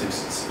about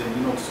analytics,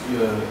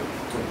 you're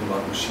talking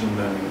about machine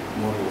learning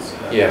models.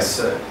 Yes.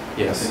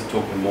 Yes. I think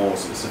talking more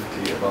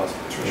specifically about,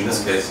 in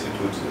this case, it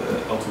would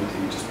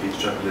ultimately just be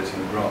extrapolating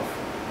the graph.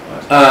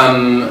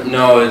 Right?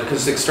 No,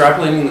 because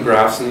extrapolating the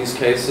graphs in these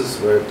cases,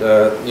 where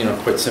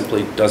quite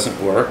simply doesn't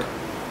work.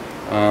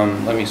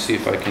 Let me see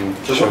if I can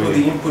so show what would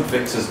you. the input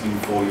vectors be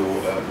for your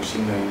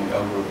machine learning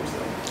algorithms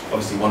then?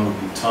 Obviously one would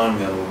be time,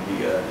 the other would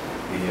be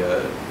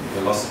the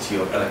velocity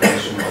of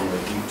allocation on the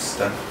deep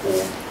stack, or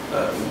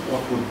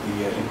what would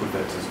the input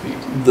vectors be?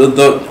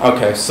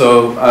 Okay,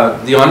 so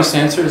the honest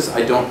answer is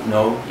I don't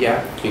know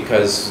yet,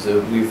 because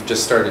we've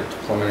just started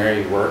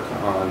preliminary work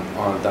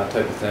on that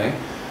type of thing.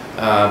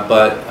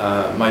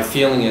 But my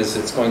feeling is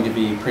it's going to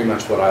be pretty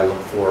much what I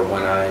look for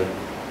when I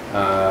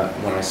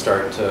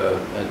start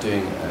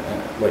doing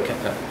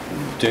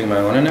my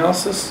own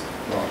analysis.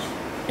 Right.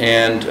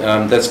 And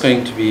that's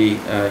going to be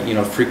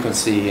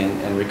frequency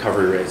and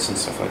recovery rates and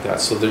stuff like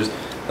that. So there's,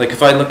 like,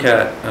 if I look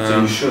at so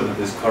you're sure that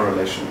there's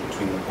correlation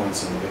between the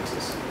points and the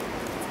vectors?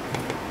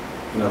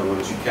 In other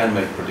words, you can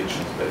make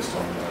predictions based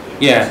on the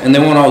yeah, and they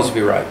won't always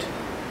be right.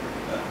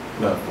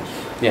 no, of course.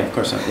 Yeah, of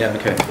course not. Yeah,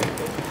 okay.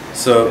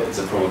 So It's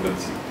a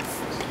probability.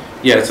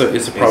 yeah,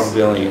 it's a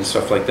probability and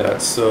stuff like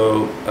that.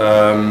 So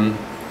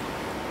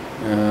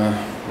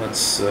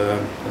let's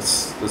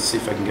see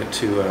if I can get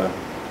to.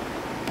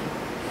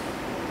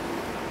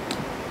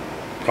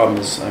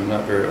 Problem is I'm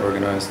not very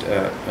organized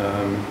at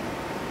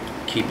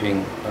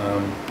keeping.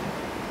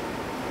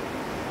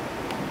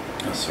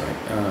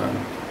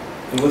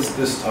 And with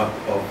this type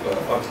of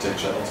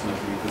architecture,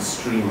 ultimately you can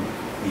stream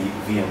the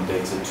VM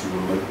data to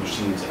remote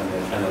machines and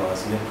then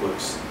analyze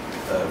networks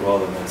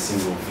rather than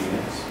single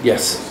VMs.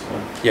 Yes.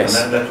 Right? Yes.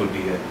 And that would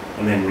be it.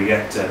 And then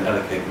react and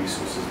allocate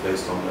resources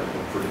based on the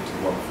predicted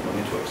model for the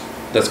networks.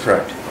 That's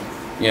correct.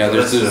 Yeah,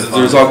 So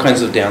there's all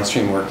kinds of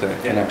downstream work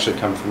that can actually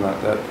come from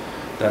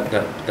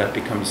that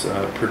becomes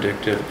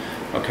predictive.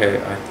 Okay,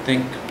 I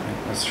think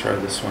let's try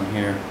this one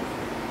here.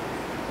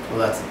 Well,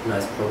 that's a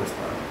nice progress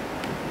bar.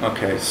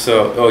 Okay,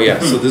 so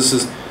so this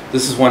is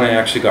one I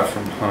actually got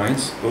from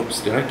Heinz. Oops,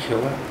 did I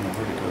kill that? No,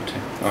 where'd it go to?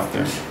 Oh,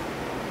 there.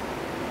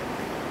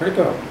 Where'd it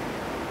go?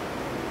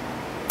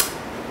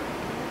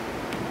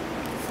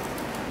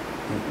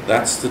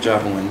 That's the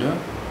Java window.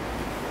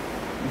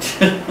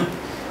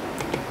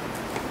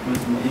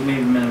 You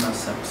may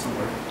minimize that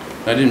somewhere.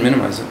 I didn't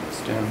minimize it.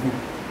 It's down here.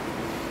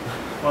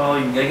 Well,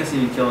 I guess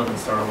you need to kill it and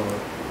start all over.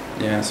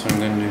 Yeah, that's what I'm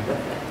going to do.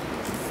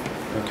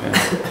 Okay,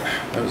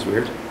 that was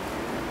weird.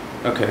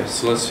 Okay,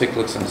 so let's take a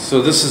look at this.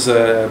 So this is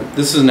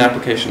an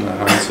application that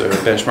Heinz, or a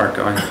benchmark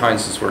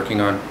Heinz is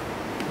working on,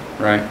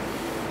 right?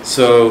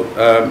 So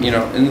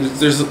and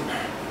there's.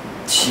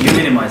 You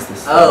minimize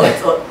this. Oh,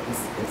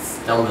 it's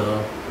down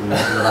below in the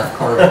left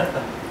corner.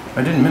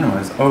 I didn't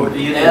minimize. Oh,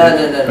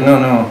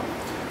 No.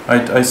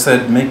 I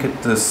said make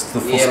it the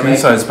full screen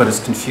size, but it's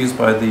confused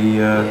by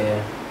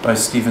the by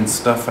Steven's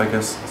stuff, I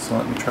guess. So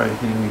let me try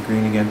hitting the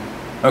green again.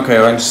 Okay,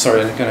 I'm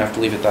sorry, I'm going to have to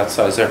leave it that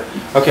size there.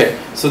 Okay,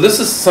 so this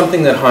is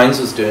something that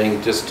Heinz was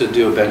doing just to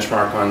do a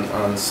benchmark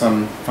on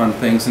some fun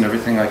things and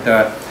everything like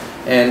that.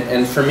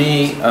 And for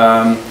me,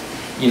 in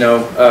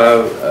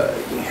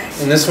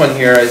this one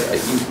here,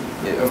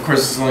 of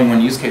course, there's only one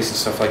use case and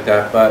stuff like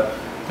that, but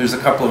there's a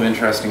couple of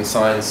interesting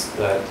signs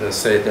that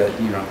say that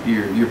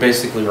you're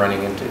basically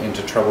running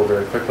into trouble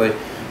very quickly,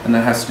 and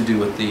that has to do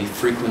with the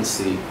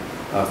frequency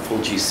of full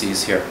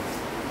GCs here.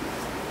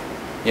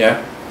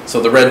 Yeah. So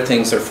the red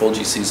things are full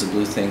GCs, the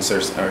blue things are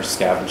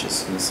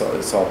scavenges, and so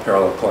it's all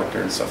parallel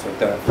collector and stuff like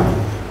that.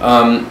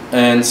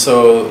 And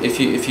so if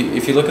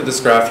you look at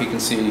this graph, you can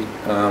see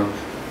that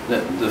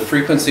the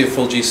frequency of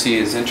full GC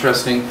is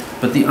interesting,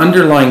 but the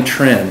underlying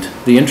trend,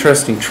 the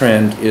interesting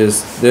trend,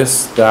 is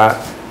this,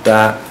 that.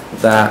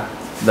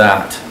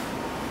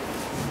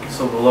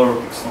 So the lower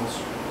pixels.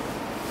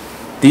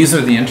 These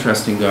are the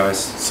interesting guys.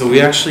 So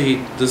we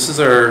actually, this is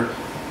our,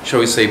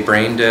 shall we say,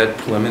 brain dead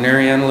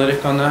preliminary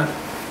analytic on that.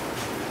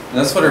 And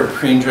that's what our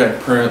brain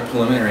dead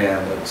preliminary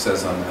analytic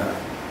says on that.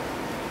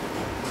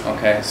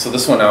 Okay, so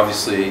this one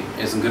obviously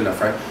isn't good enough,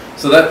 right?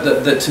 So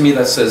that to me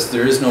that says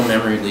there is no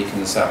memory leak in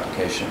this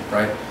application,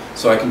 right?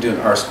 So I can do an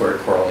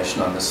R-squared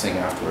correlation on this thing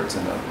afterwards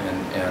and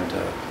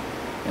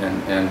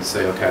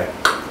say, okay,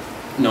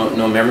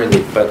 no memory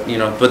leak, but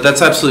but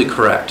that's absolutely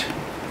correct,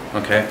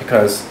 okay?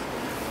 Because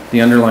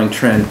the underlying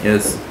trend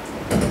is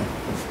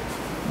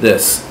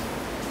this.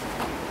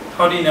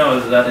 How do you know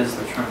that is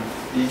the trend?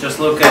 You just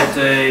look at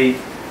a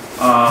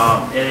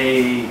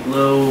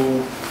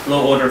low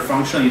order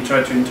function. You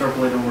try to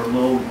interpolate over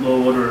low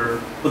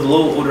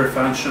order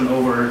function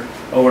over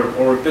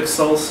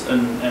pixels,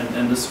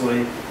 and this way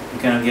you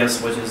kind of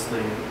guess what is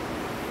the.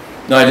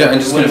 No,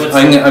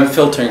 I'm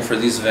filtering for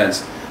these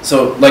events.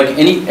 So like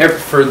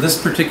for this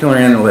particular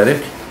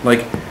analytic,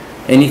 like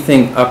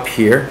anything up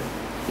here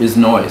is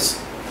noise.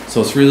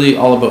 So it's really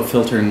all about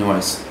filtering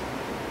noise.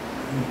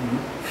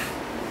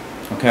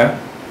 Okay.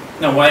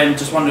 No, why? I'm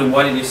just wondering,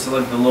 why did you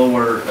select the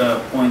lower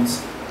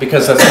points?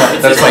 Because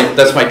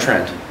that's my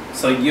trend.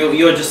 So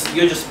you're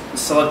just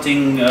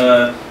selecting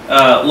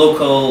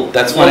local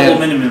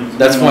minimums.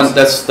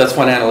 That's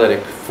one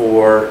analytic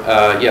for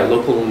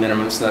local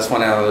minimums, and that's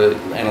one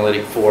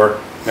analytic for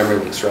memory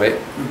leaks, right?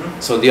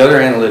 So the other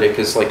analytic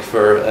is like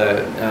for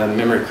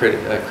memory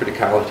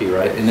criticality,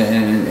 right?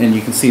 And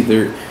you can see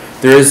there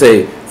is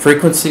a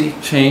frequency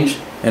change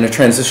and a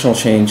transitional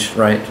change,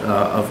 right,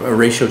 of a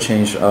ratio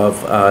change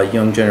of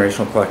young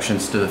generational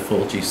collections to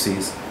full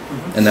GCs.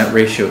 And that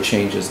ratio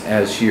changes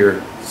as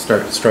you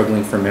start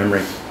struggling for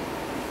memory.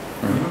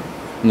 Right?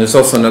 And there's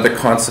also another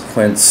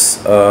consequence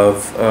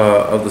of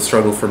the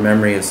struggle for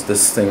memory is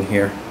this thing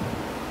here.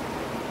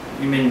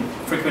 You mean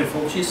frequent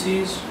full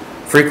GCs?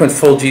 Frequent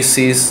full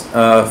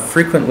GCs,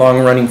 frequent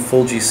long-running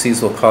full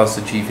GCs will cause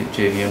the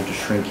JVM to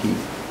shrink heap.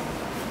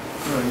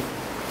 Right.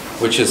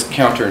 Which is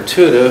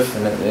counterintuitive,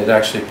 and it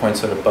actually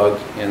points out a bug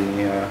in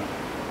the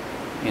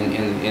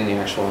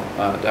actual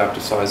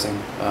adaptive sizing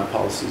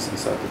policies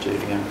inside the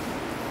JVM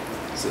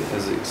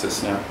as it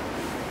exists now.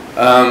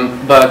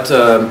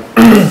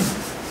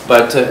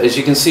 But as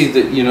you can see,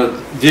 that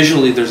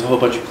visually there's a whole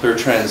bunch of clear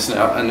trends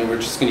now, and we're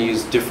just going to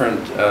use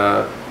different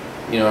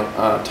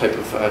type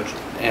of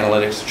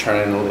analytics,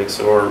 trend analytics,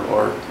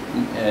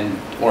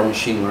 or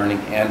machine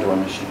learning or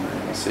machine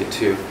learning. I say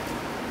too.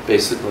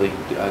 Basically,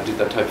 do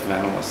that type of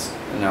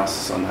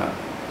analysis on that,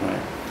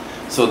 right?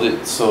 So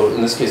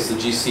in this case, the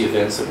GC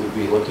events that we'd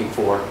be looking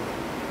for,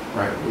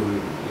 right?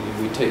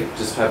 We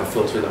just have a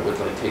filter that would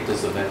like take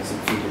those events and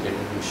feed it into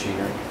the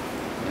machinery,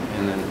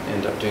 and then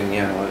end up doing the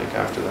analytic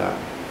after that.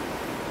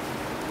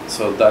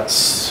 So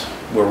that's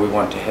where we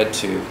want to head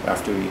to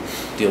after we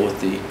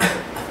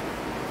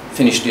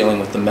finish dealing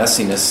with the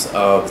messiness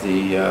of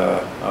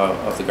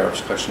the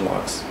garbage collection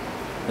logs.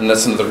 And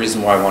that's another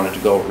reason why I wanted to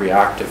go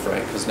reactive,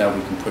 right? Because now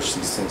we can push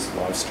these things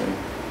live stream.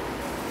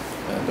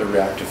 The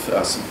reactive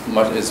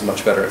is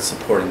much better at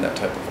supporting that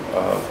type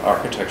of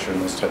architecture and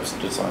those types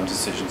of design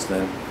decisions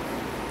than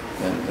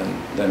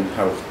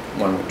how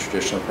one would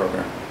traditionally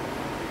program.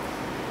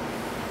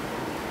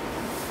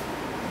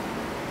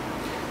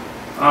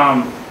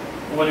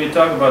 When you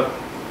talk about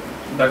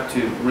back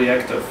to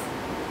reactive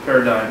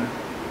paradigm,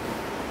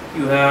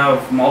 you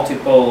have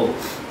multiple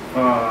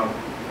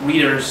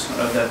readers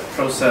that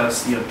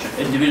process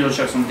individual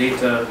checks on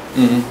data.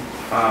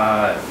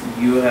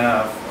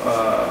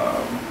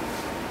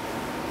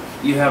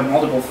 You have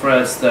multiple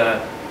threads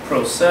that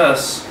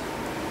process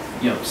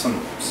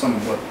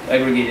somewhat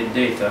aggregated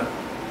data.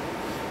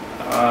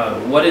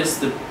 What is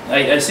the? I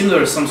assume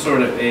there is some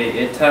sort of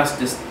a task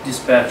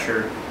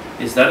dispatcher.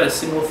 Is that a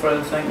single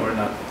thread thing or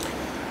not?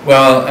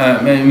 Well,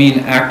 I mean,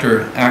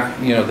 ACTA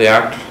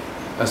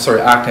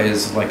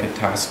is like a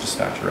task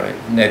dispatcher, right?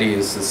 NetI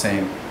is the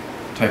same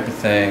type of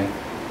thing,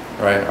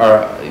 right?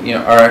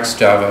 RX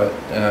Java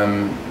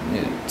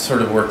it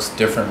sort of works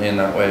differently in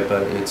that way,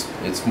 but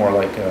it's more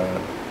like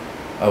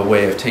a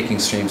way of taking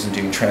streams and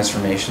doing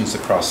transformations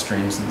across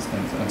streams and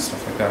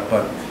stuff like that.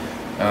 But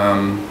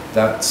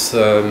that's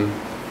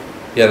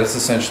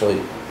essentially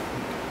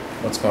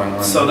what's going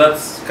on. So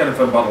that's kind of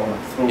a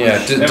bottleneck through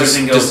which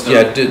everything goes.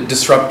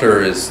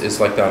 Disruptor is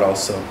like that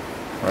also,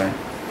 right?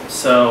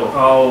 So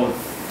how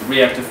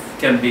reactive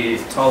can be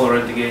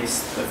tolerant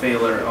against a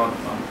failure on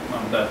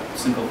that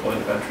single point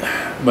of entry?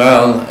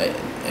 Well,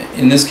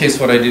 in this case,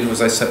 what I did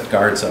was I set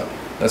guards up.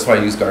 That's why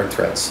I use guard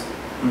threads.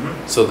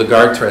 So the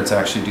guard threads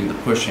actually do the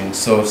pushing.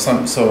 So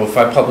if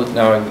I publish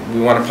now,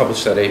 we want to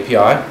publish that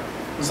API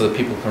so that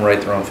people can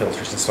write their own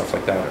filters and stuff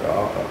like that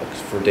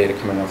for data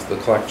coming off the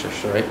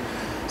collectors, right?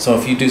 So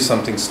if you do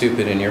something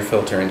stupid in your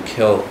filter and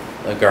kill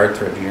a guard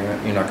thread,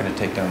 you're not going to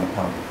take down the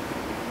pump,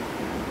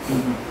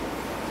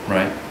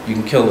 right? You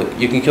can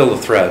kill the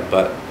thread,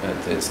 but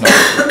it's not.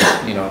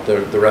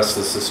 The rest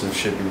of the system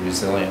should be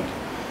resilient.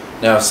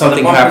 Now, if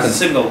something happens,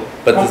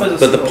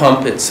 the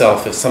pump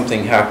itself, if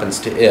something happens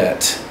to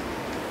it,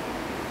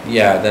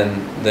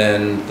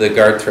 then the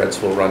guard threads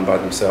will run by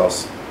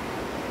themselves.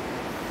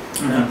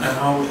 And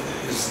how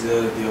is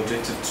the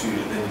objective to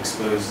then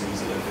expose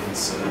these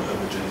events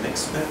over to the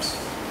next steps?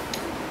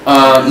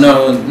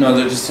 No,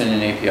 they're just in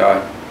an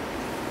API.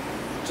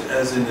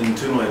 as an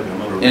internal API,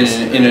 not a in REST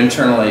an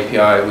internal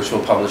API, which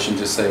we'll publish and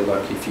just say,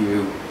 look, if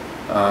you,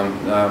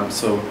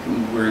 so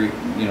we're,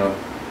 you know,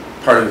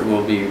 part of it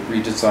will be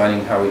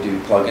redesigning how we do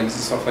plugins and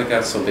stuff like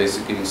that. So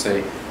basically, you can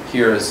say,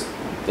 here is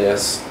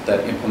this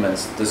that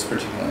implements this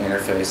particular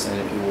interface, and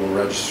it will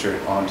register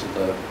it onto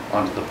the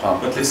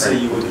pump. But let's say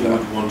you would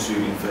want to,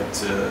 in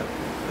fact,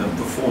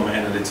 perform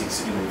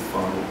analytics in a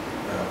file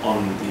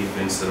on the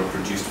events that are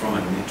produced from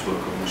a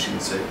network of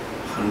machines, say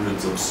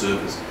hundreds of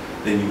servers.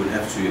 Then you would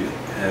have to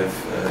have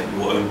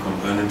your own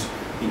component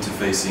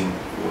interfacing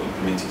or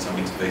implementing some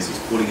interfaces,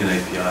 calling an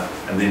API,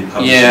 and then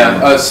publishing.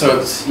 Yeah,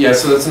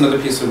 so that's another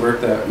piece of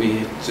work that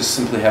we just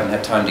simply haven't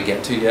had time to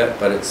get to yet,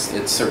 but it's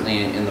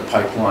certainly in the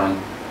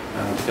pipeline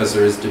because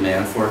there is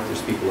demand for it.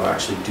 There's people who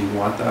actually do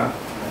want that,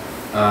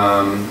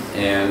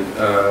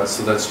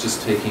 so that's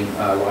just taking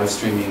live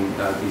streaming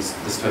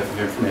this type of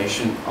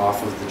information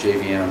off of the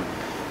JVM.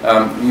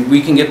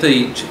 We can get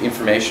the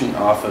information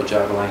off a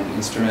Java-Lang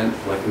instrument,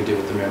 like we did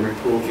with the memory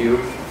pool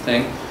view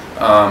thing,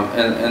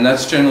 and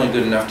that's generally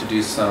good enough to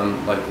do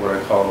some, like what I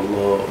call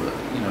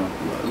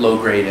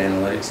low-grade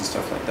analytics and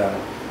stuff like that.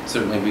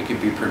 Certainly, we could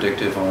be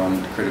predictive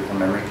on critical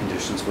memory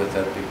conditions with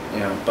it,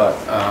 but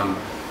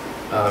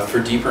for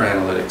deeper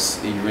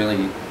analytics, you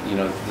really,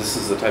 this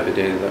is the type of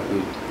data that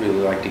we'd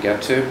really like to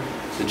get to.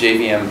 The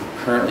JVM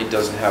currently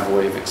doesn't have a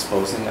way of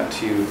exposing that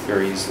to you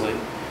very easily.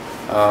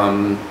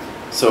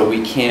 So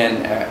we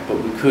can, but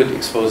we could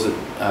expose it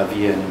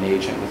via an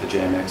agent with a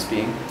JMX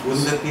beam.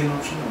 Wouldn't that be an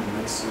option? I mean,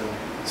 that's,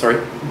 sorry?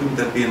 Wouldn't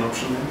that be an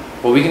option then?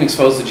 Well, we can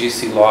expose the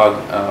GC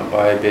log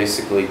by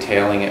basically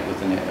tailing it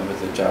with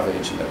a Java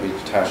agent that we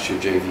attach to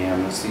your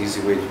JVM. That's the easy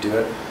way to do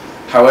it.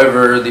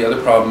 However, the other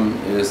problem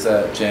is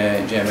that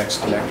JMX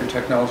connector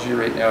technology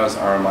right now is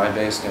RMI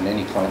based, and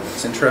any client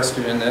that's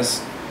interested in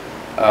this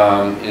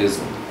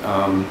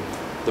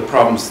the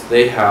problems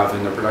they have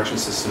in their production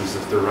systems,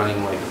 if they're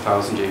running like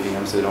 1,000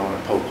 JVMs, they don't want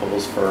to poke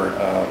holes for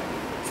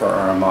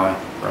RMI,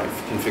 right,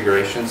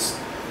 configurations.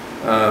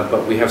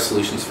 But we have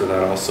solutions for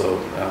that also,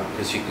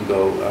 because you can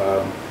go,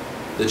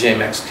 the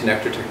JMX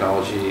connector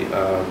technology,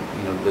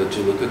 the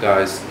Jaluka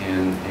guys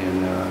in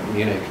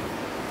Munich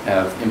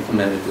have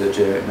implemented the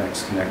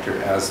JMX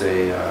connector as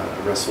a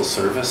RESTful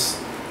service.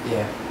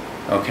 Yeah.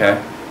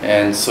 Okay.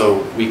 And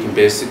so we can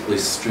basically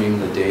stream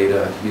the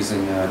data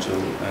using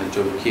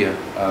Jalukia,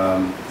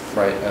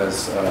 right,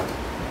 as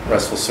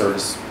RESTful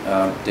service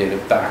data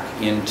back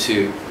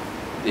into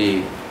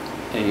the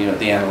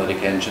the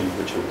analytic engine,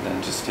 which would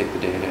then just take the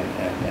data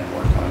and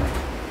work on it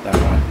that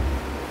way.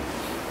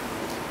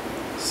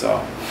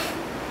 So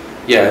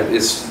yeah,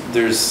 it's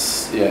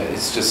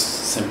just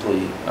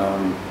simply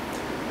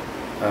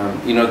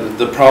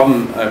the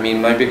problem. I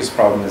mean, my biggest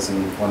problem is,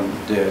 and one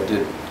day I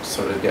did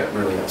sort of get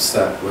really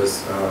upset,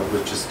 was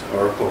with just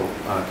Oracle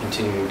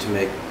continuing to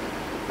make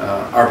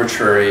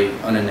arbitrary,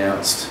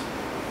 unannounced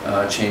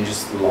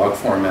changes to the log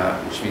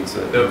format, which means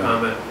that no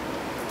comment.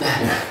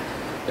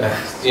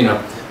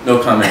 No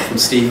comment from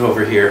Steve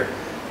over here.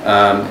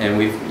 And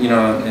we've,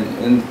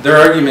 and their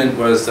argument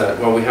was that,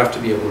 well, we have to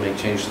be able to make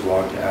changes to the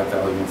log to add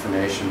value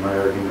information. My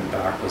argument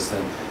back was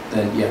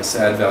then yes,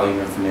 add value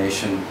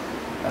information.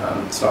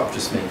 Stop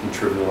just making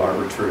trivial,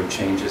 arbitrary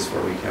changes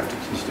where we have to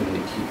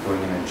continually keep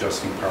going and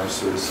adjusting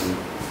parsers and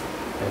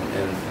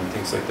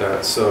things like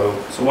that. So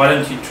why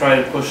don't you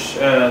try to push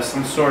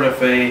some sort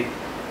of a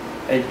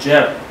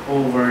JEP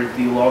over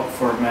the log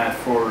format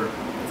for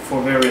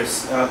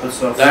various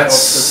outputs of?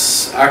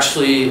 That's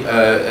actually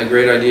a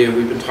great idea.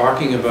 We've been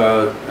talking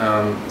about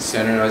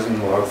standardizing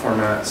the log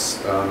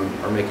formats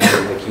or making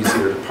it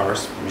easier to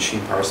parse,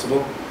 machine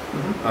parsable.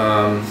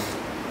 Mm-hmm.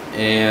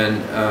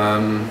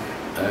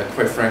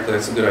 Quite frankly,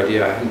 that's a good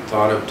idea. I hadn't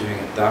thought of doing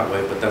it that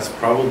way, but that's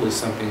probably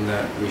something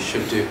that we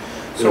should do.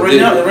 So right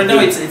now,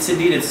 it's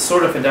indeed, it's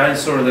sort of a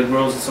dinosaur that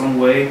grows its own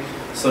way.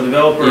 So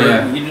developer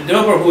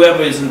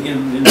whoever is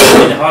in the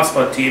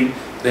hotspot team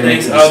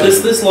thinks,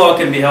 this log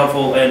can be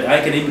helpful, and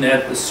I can even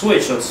add a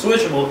switch. So it's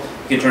switchable.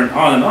 You can turn it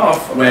on and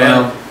off.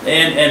 Well,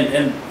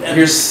 and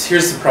here's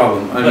the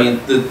problem. I mean,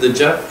 the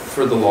JEP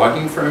for the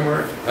logging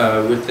framework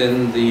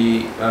within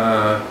the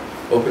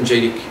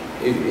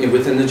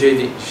within the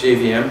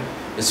JVM.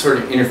 It's sort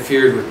of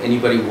interfered with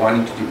anybody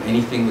wanting to do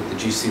anything with the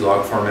GC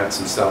log formats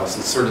themselves.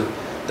 It's sort of,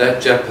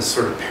 that JEP has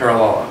sort of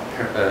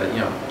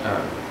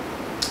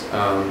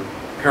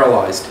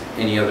paralyzed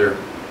any other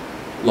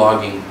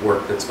logging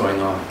work that's going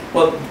on.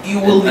 Well,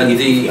 you will. And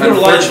the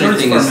unfortunate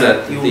thing is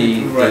that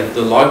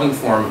the logging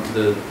form,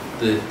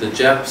 the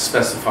JEP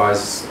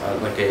specifies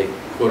like a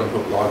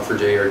quote-unquote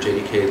log4j or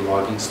JDK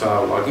logging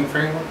style logging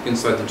framework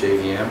inside the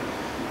JVM,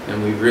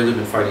 and we've really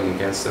been fighting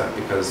against that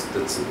because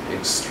that's an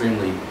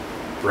extremely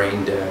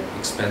brain-dead,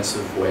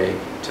 expensive way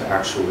to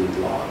actually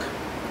log,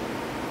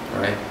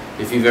 right?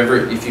 If you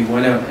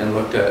went out and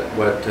looked at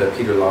what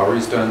Peter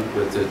Lowry's done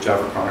with the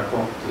Java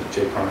Chronicle, the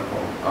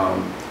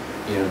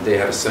JChronicle, they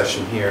had a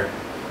session here,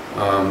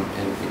 and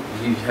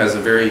he has a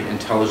very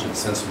intelligent,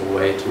 sensible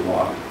way to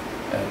log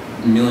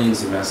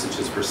millions of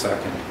messages per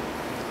second.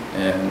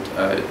 and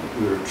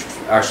we were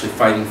actually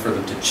fighting for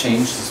them to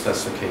change the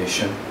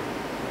specification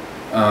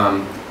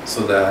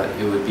so that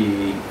it would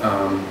be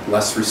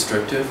less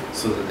restrictive,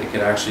 so that they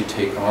could actually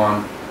take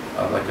on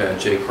like a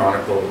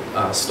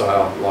JCrete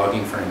style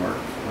logging framework,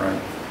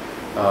 right?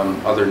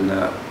 Other than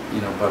that,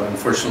 you know, but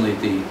unfortunately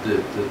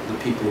the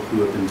people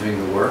who have been doing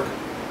the work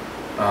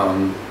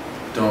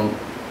don't.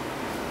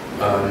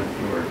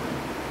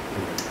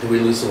 Did we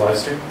lose the live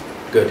stream?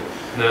 Good.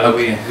 No,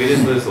 Okay. we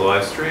didn't lose the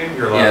live stream.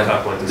 Your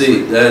laptop went to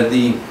sleep.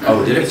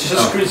 Oh, did it? It's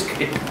just Oh.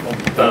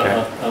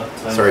 okay.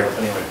 Sorry.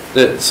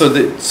 We're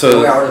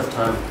So out of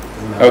time.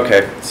 Doesn't matter.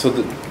 okay. So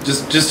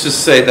just to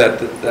say that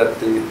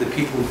the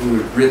people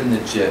who had written the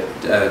JIT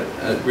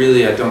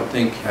really, I don't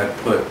think had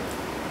put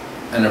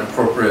an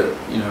appropriate,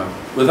 you know,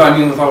 with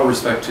all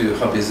respect to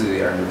how busy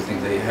they are and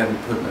everything, they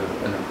hadn't put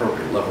an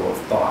appropriate level of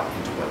thought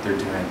into what they're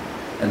doing,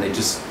 and they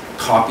just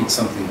copied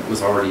something that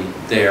was already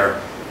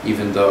there,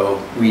 even though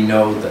we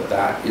know that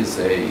that is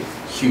a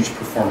huge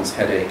performance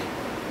headache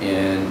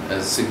in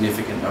a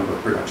significant number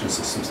of production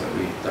systems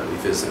that we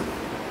visit.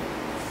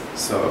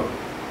 So,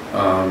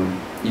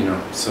 you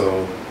know,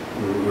 so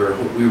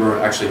we were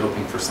actually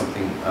hoping for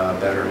something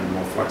better and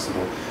more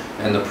flexible.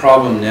 And the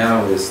problem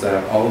now is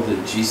that all of the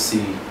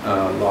GC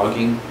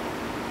logging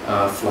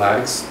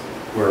flags,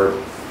 where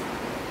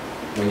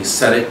when you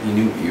set it, you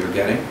knew what you were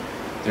getting,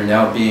 they're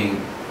now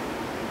being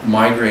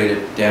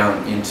migrated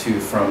down into,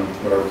 from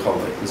what I would call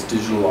like this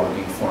digital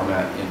logging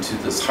format, into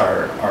this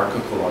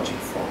hierarchical logging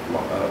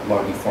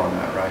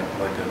format, right?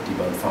 Like a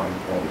debug find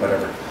or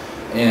whatever.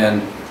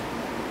 And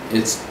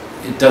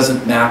it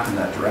doesn't map in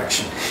that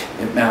direction.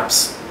 It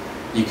maps.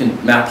 You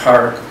can map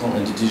hierarchical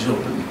into digital,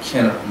 but you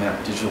cannot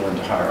map digital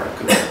into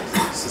hierarchical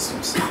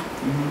systems,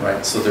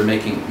 right? So they're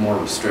making it more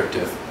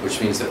restrictive,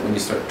 which means that when you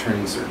start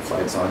turning certain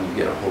flags on, you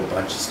get a whole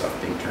bunch of stuff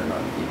being turned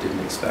on that you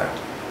didn't expect,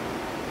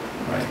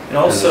 right? It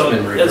also,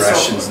 and there's been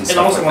regressions and it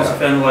stuff also like wants that.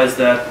 to analyze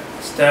that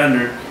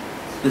standard.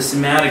 The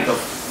semantic of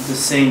the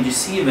same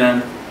GC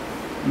event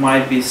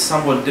might be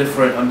somewhat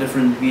different on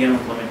different VM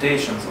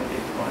implementations, like you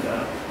pointed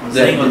out. I'm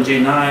saying on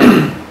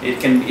J9,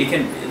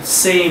 it's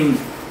same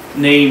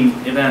name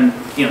event,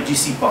 you know,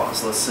 GC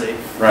pause, let's say,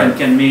 Right.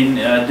 can mean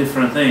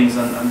different things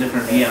on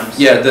different VMs.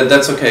 Yeah,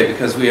 that's okay,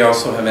 because we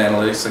also have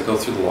analytics that go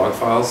through the log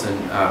files, and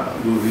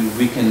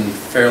we can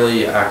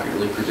fairly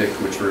accurately predict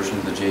which version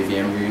of the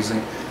JVM you're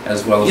using,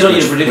 as well as You don't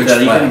need to which predict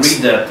that, flags. you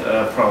can read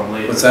that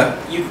probably. What's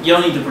that? You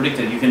don't need to predict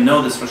it, you can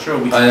know this for sure,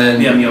 which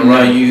VM you're No,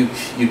 running.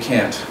 you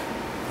can't.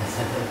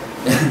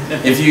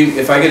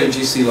 If I get a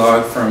GC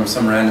log from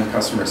some random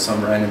customer,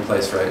 some random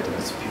place, right, and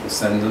people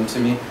send them to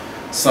me,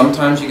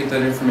 sometimes you get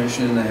that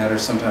information in the header,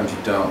 sometimes you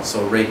don't.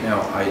 So right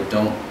now, I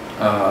don't,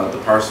 the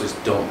parsers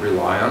don't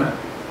rely on it,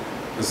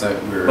 because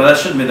we're... Well, that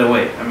shouldn't be the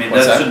way. I mean,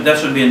 What's that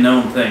should be a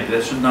known thing.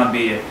 That should not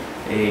be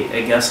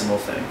a guessable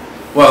thing.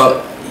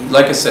 Well,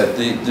 like I said,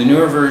 the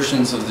newer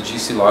versions of the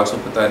GC logs will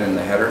put that in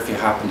the header. If you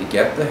happen to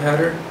get the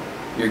header,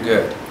 you're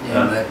good.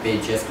 Yeah, it might be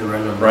just a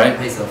random Right.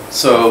 piece of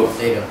So,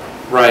 data.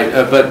 right,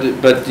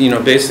 but you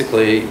know,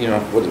 basically, you know,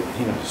 what,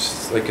 you know,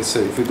 just like I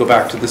said, if we go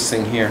back to this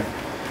thing here,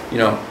 you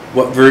know,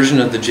 what version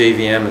of the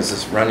JVM is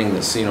this running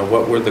this? You know,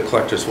 what were the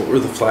collectors? What were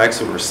the flags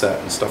that were set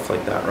and stuff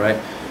like that, right?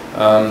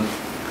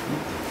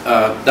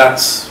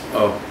 That's,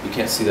 oh, you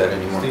can't see that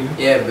anymore.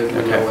 Yeah, but we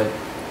Okay. know it.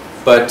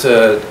 But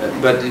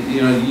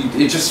you know,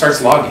 it just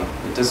starts logging.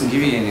 It doesn't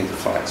give you any of the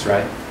flags,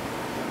 right?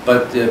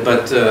 But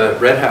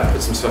Red Hat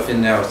put some stuff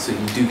in now, so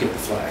you do get the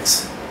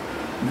flags,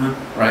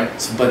 right?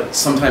 So, but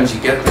sometimes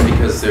you get them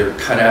because they're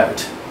cut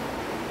out,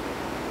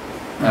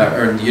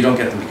 or you don't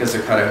get them because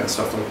they're cut out and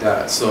stuff like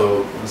that.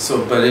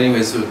 But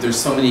anyway, so there's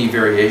so many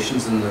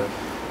variations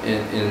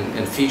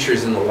in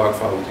features in the log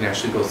file. We can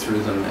actually go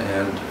through them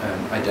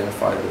and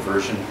identify the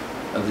version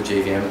of the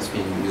JVM that's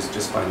being used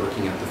just by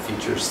looking at the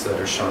features that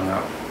are shown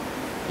up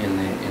in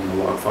the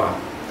log file,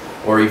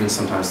 or even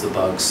sometimes the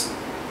bugs.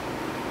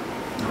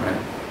 All right.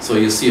 So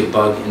you'll see a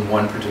bug in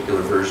one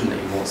particular version that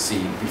you won't see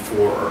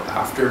before or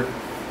after,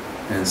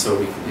 and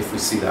so if we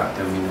see that,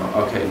 then we know,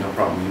 okay, no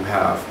problem, you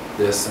have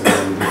this, and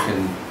then we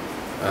can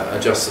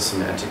adjust the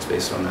semantics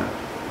based on that.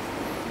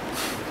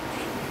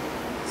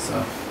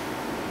 So,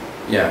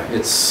 yeah,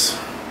 it's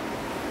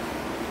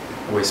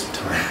a waste of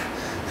time.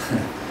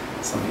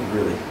 Something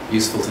really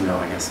useful to know,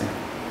 I guess. Yeah.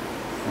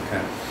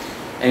 Okay.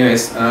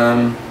 Anyways,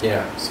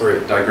 yeah, sorry,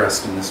 it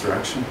digressed in this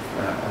direction,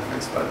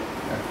 ethics, but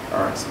yeah.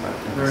 All right, so that,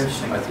 Very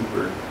interesting. I think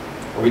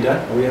are we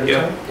done? Are we out of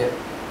Yeah. time? Yeah.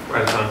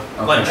 Right on time.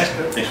 Okay.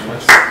 Thanks very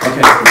much.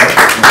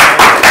 Okay.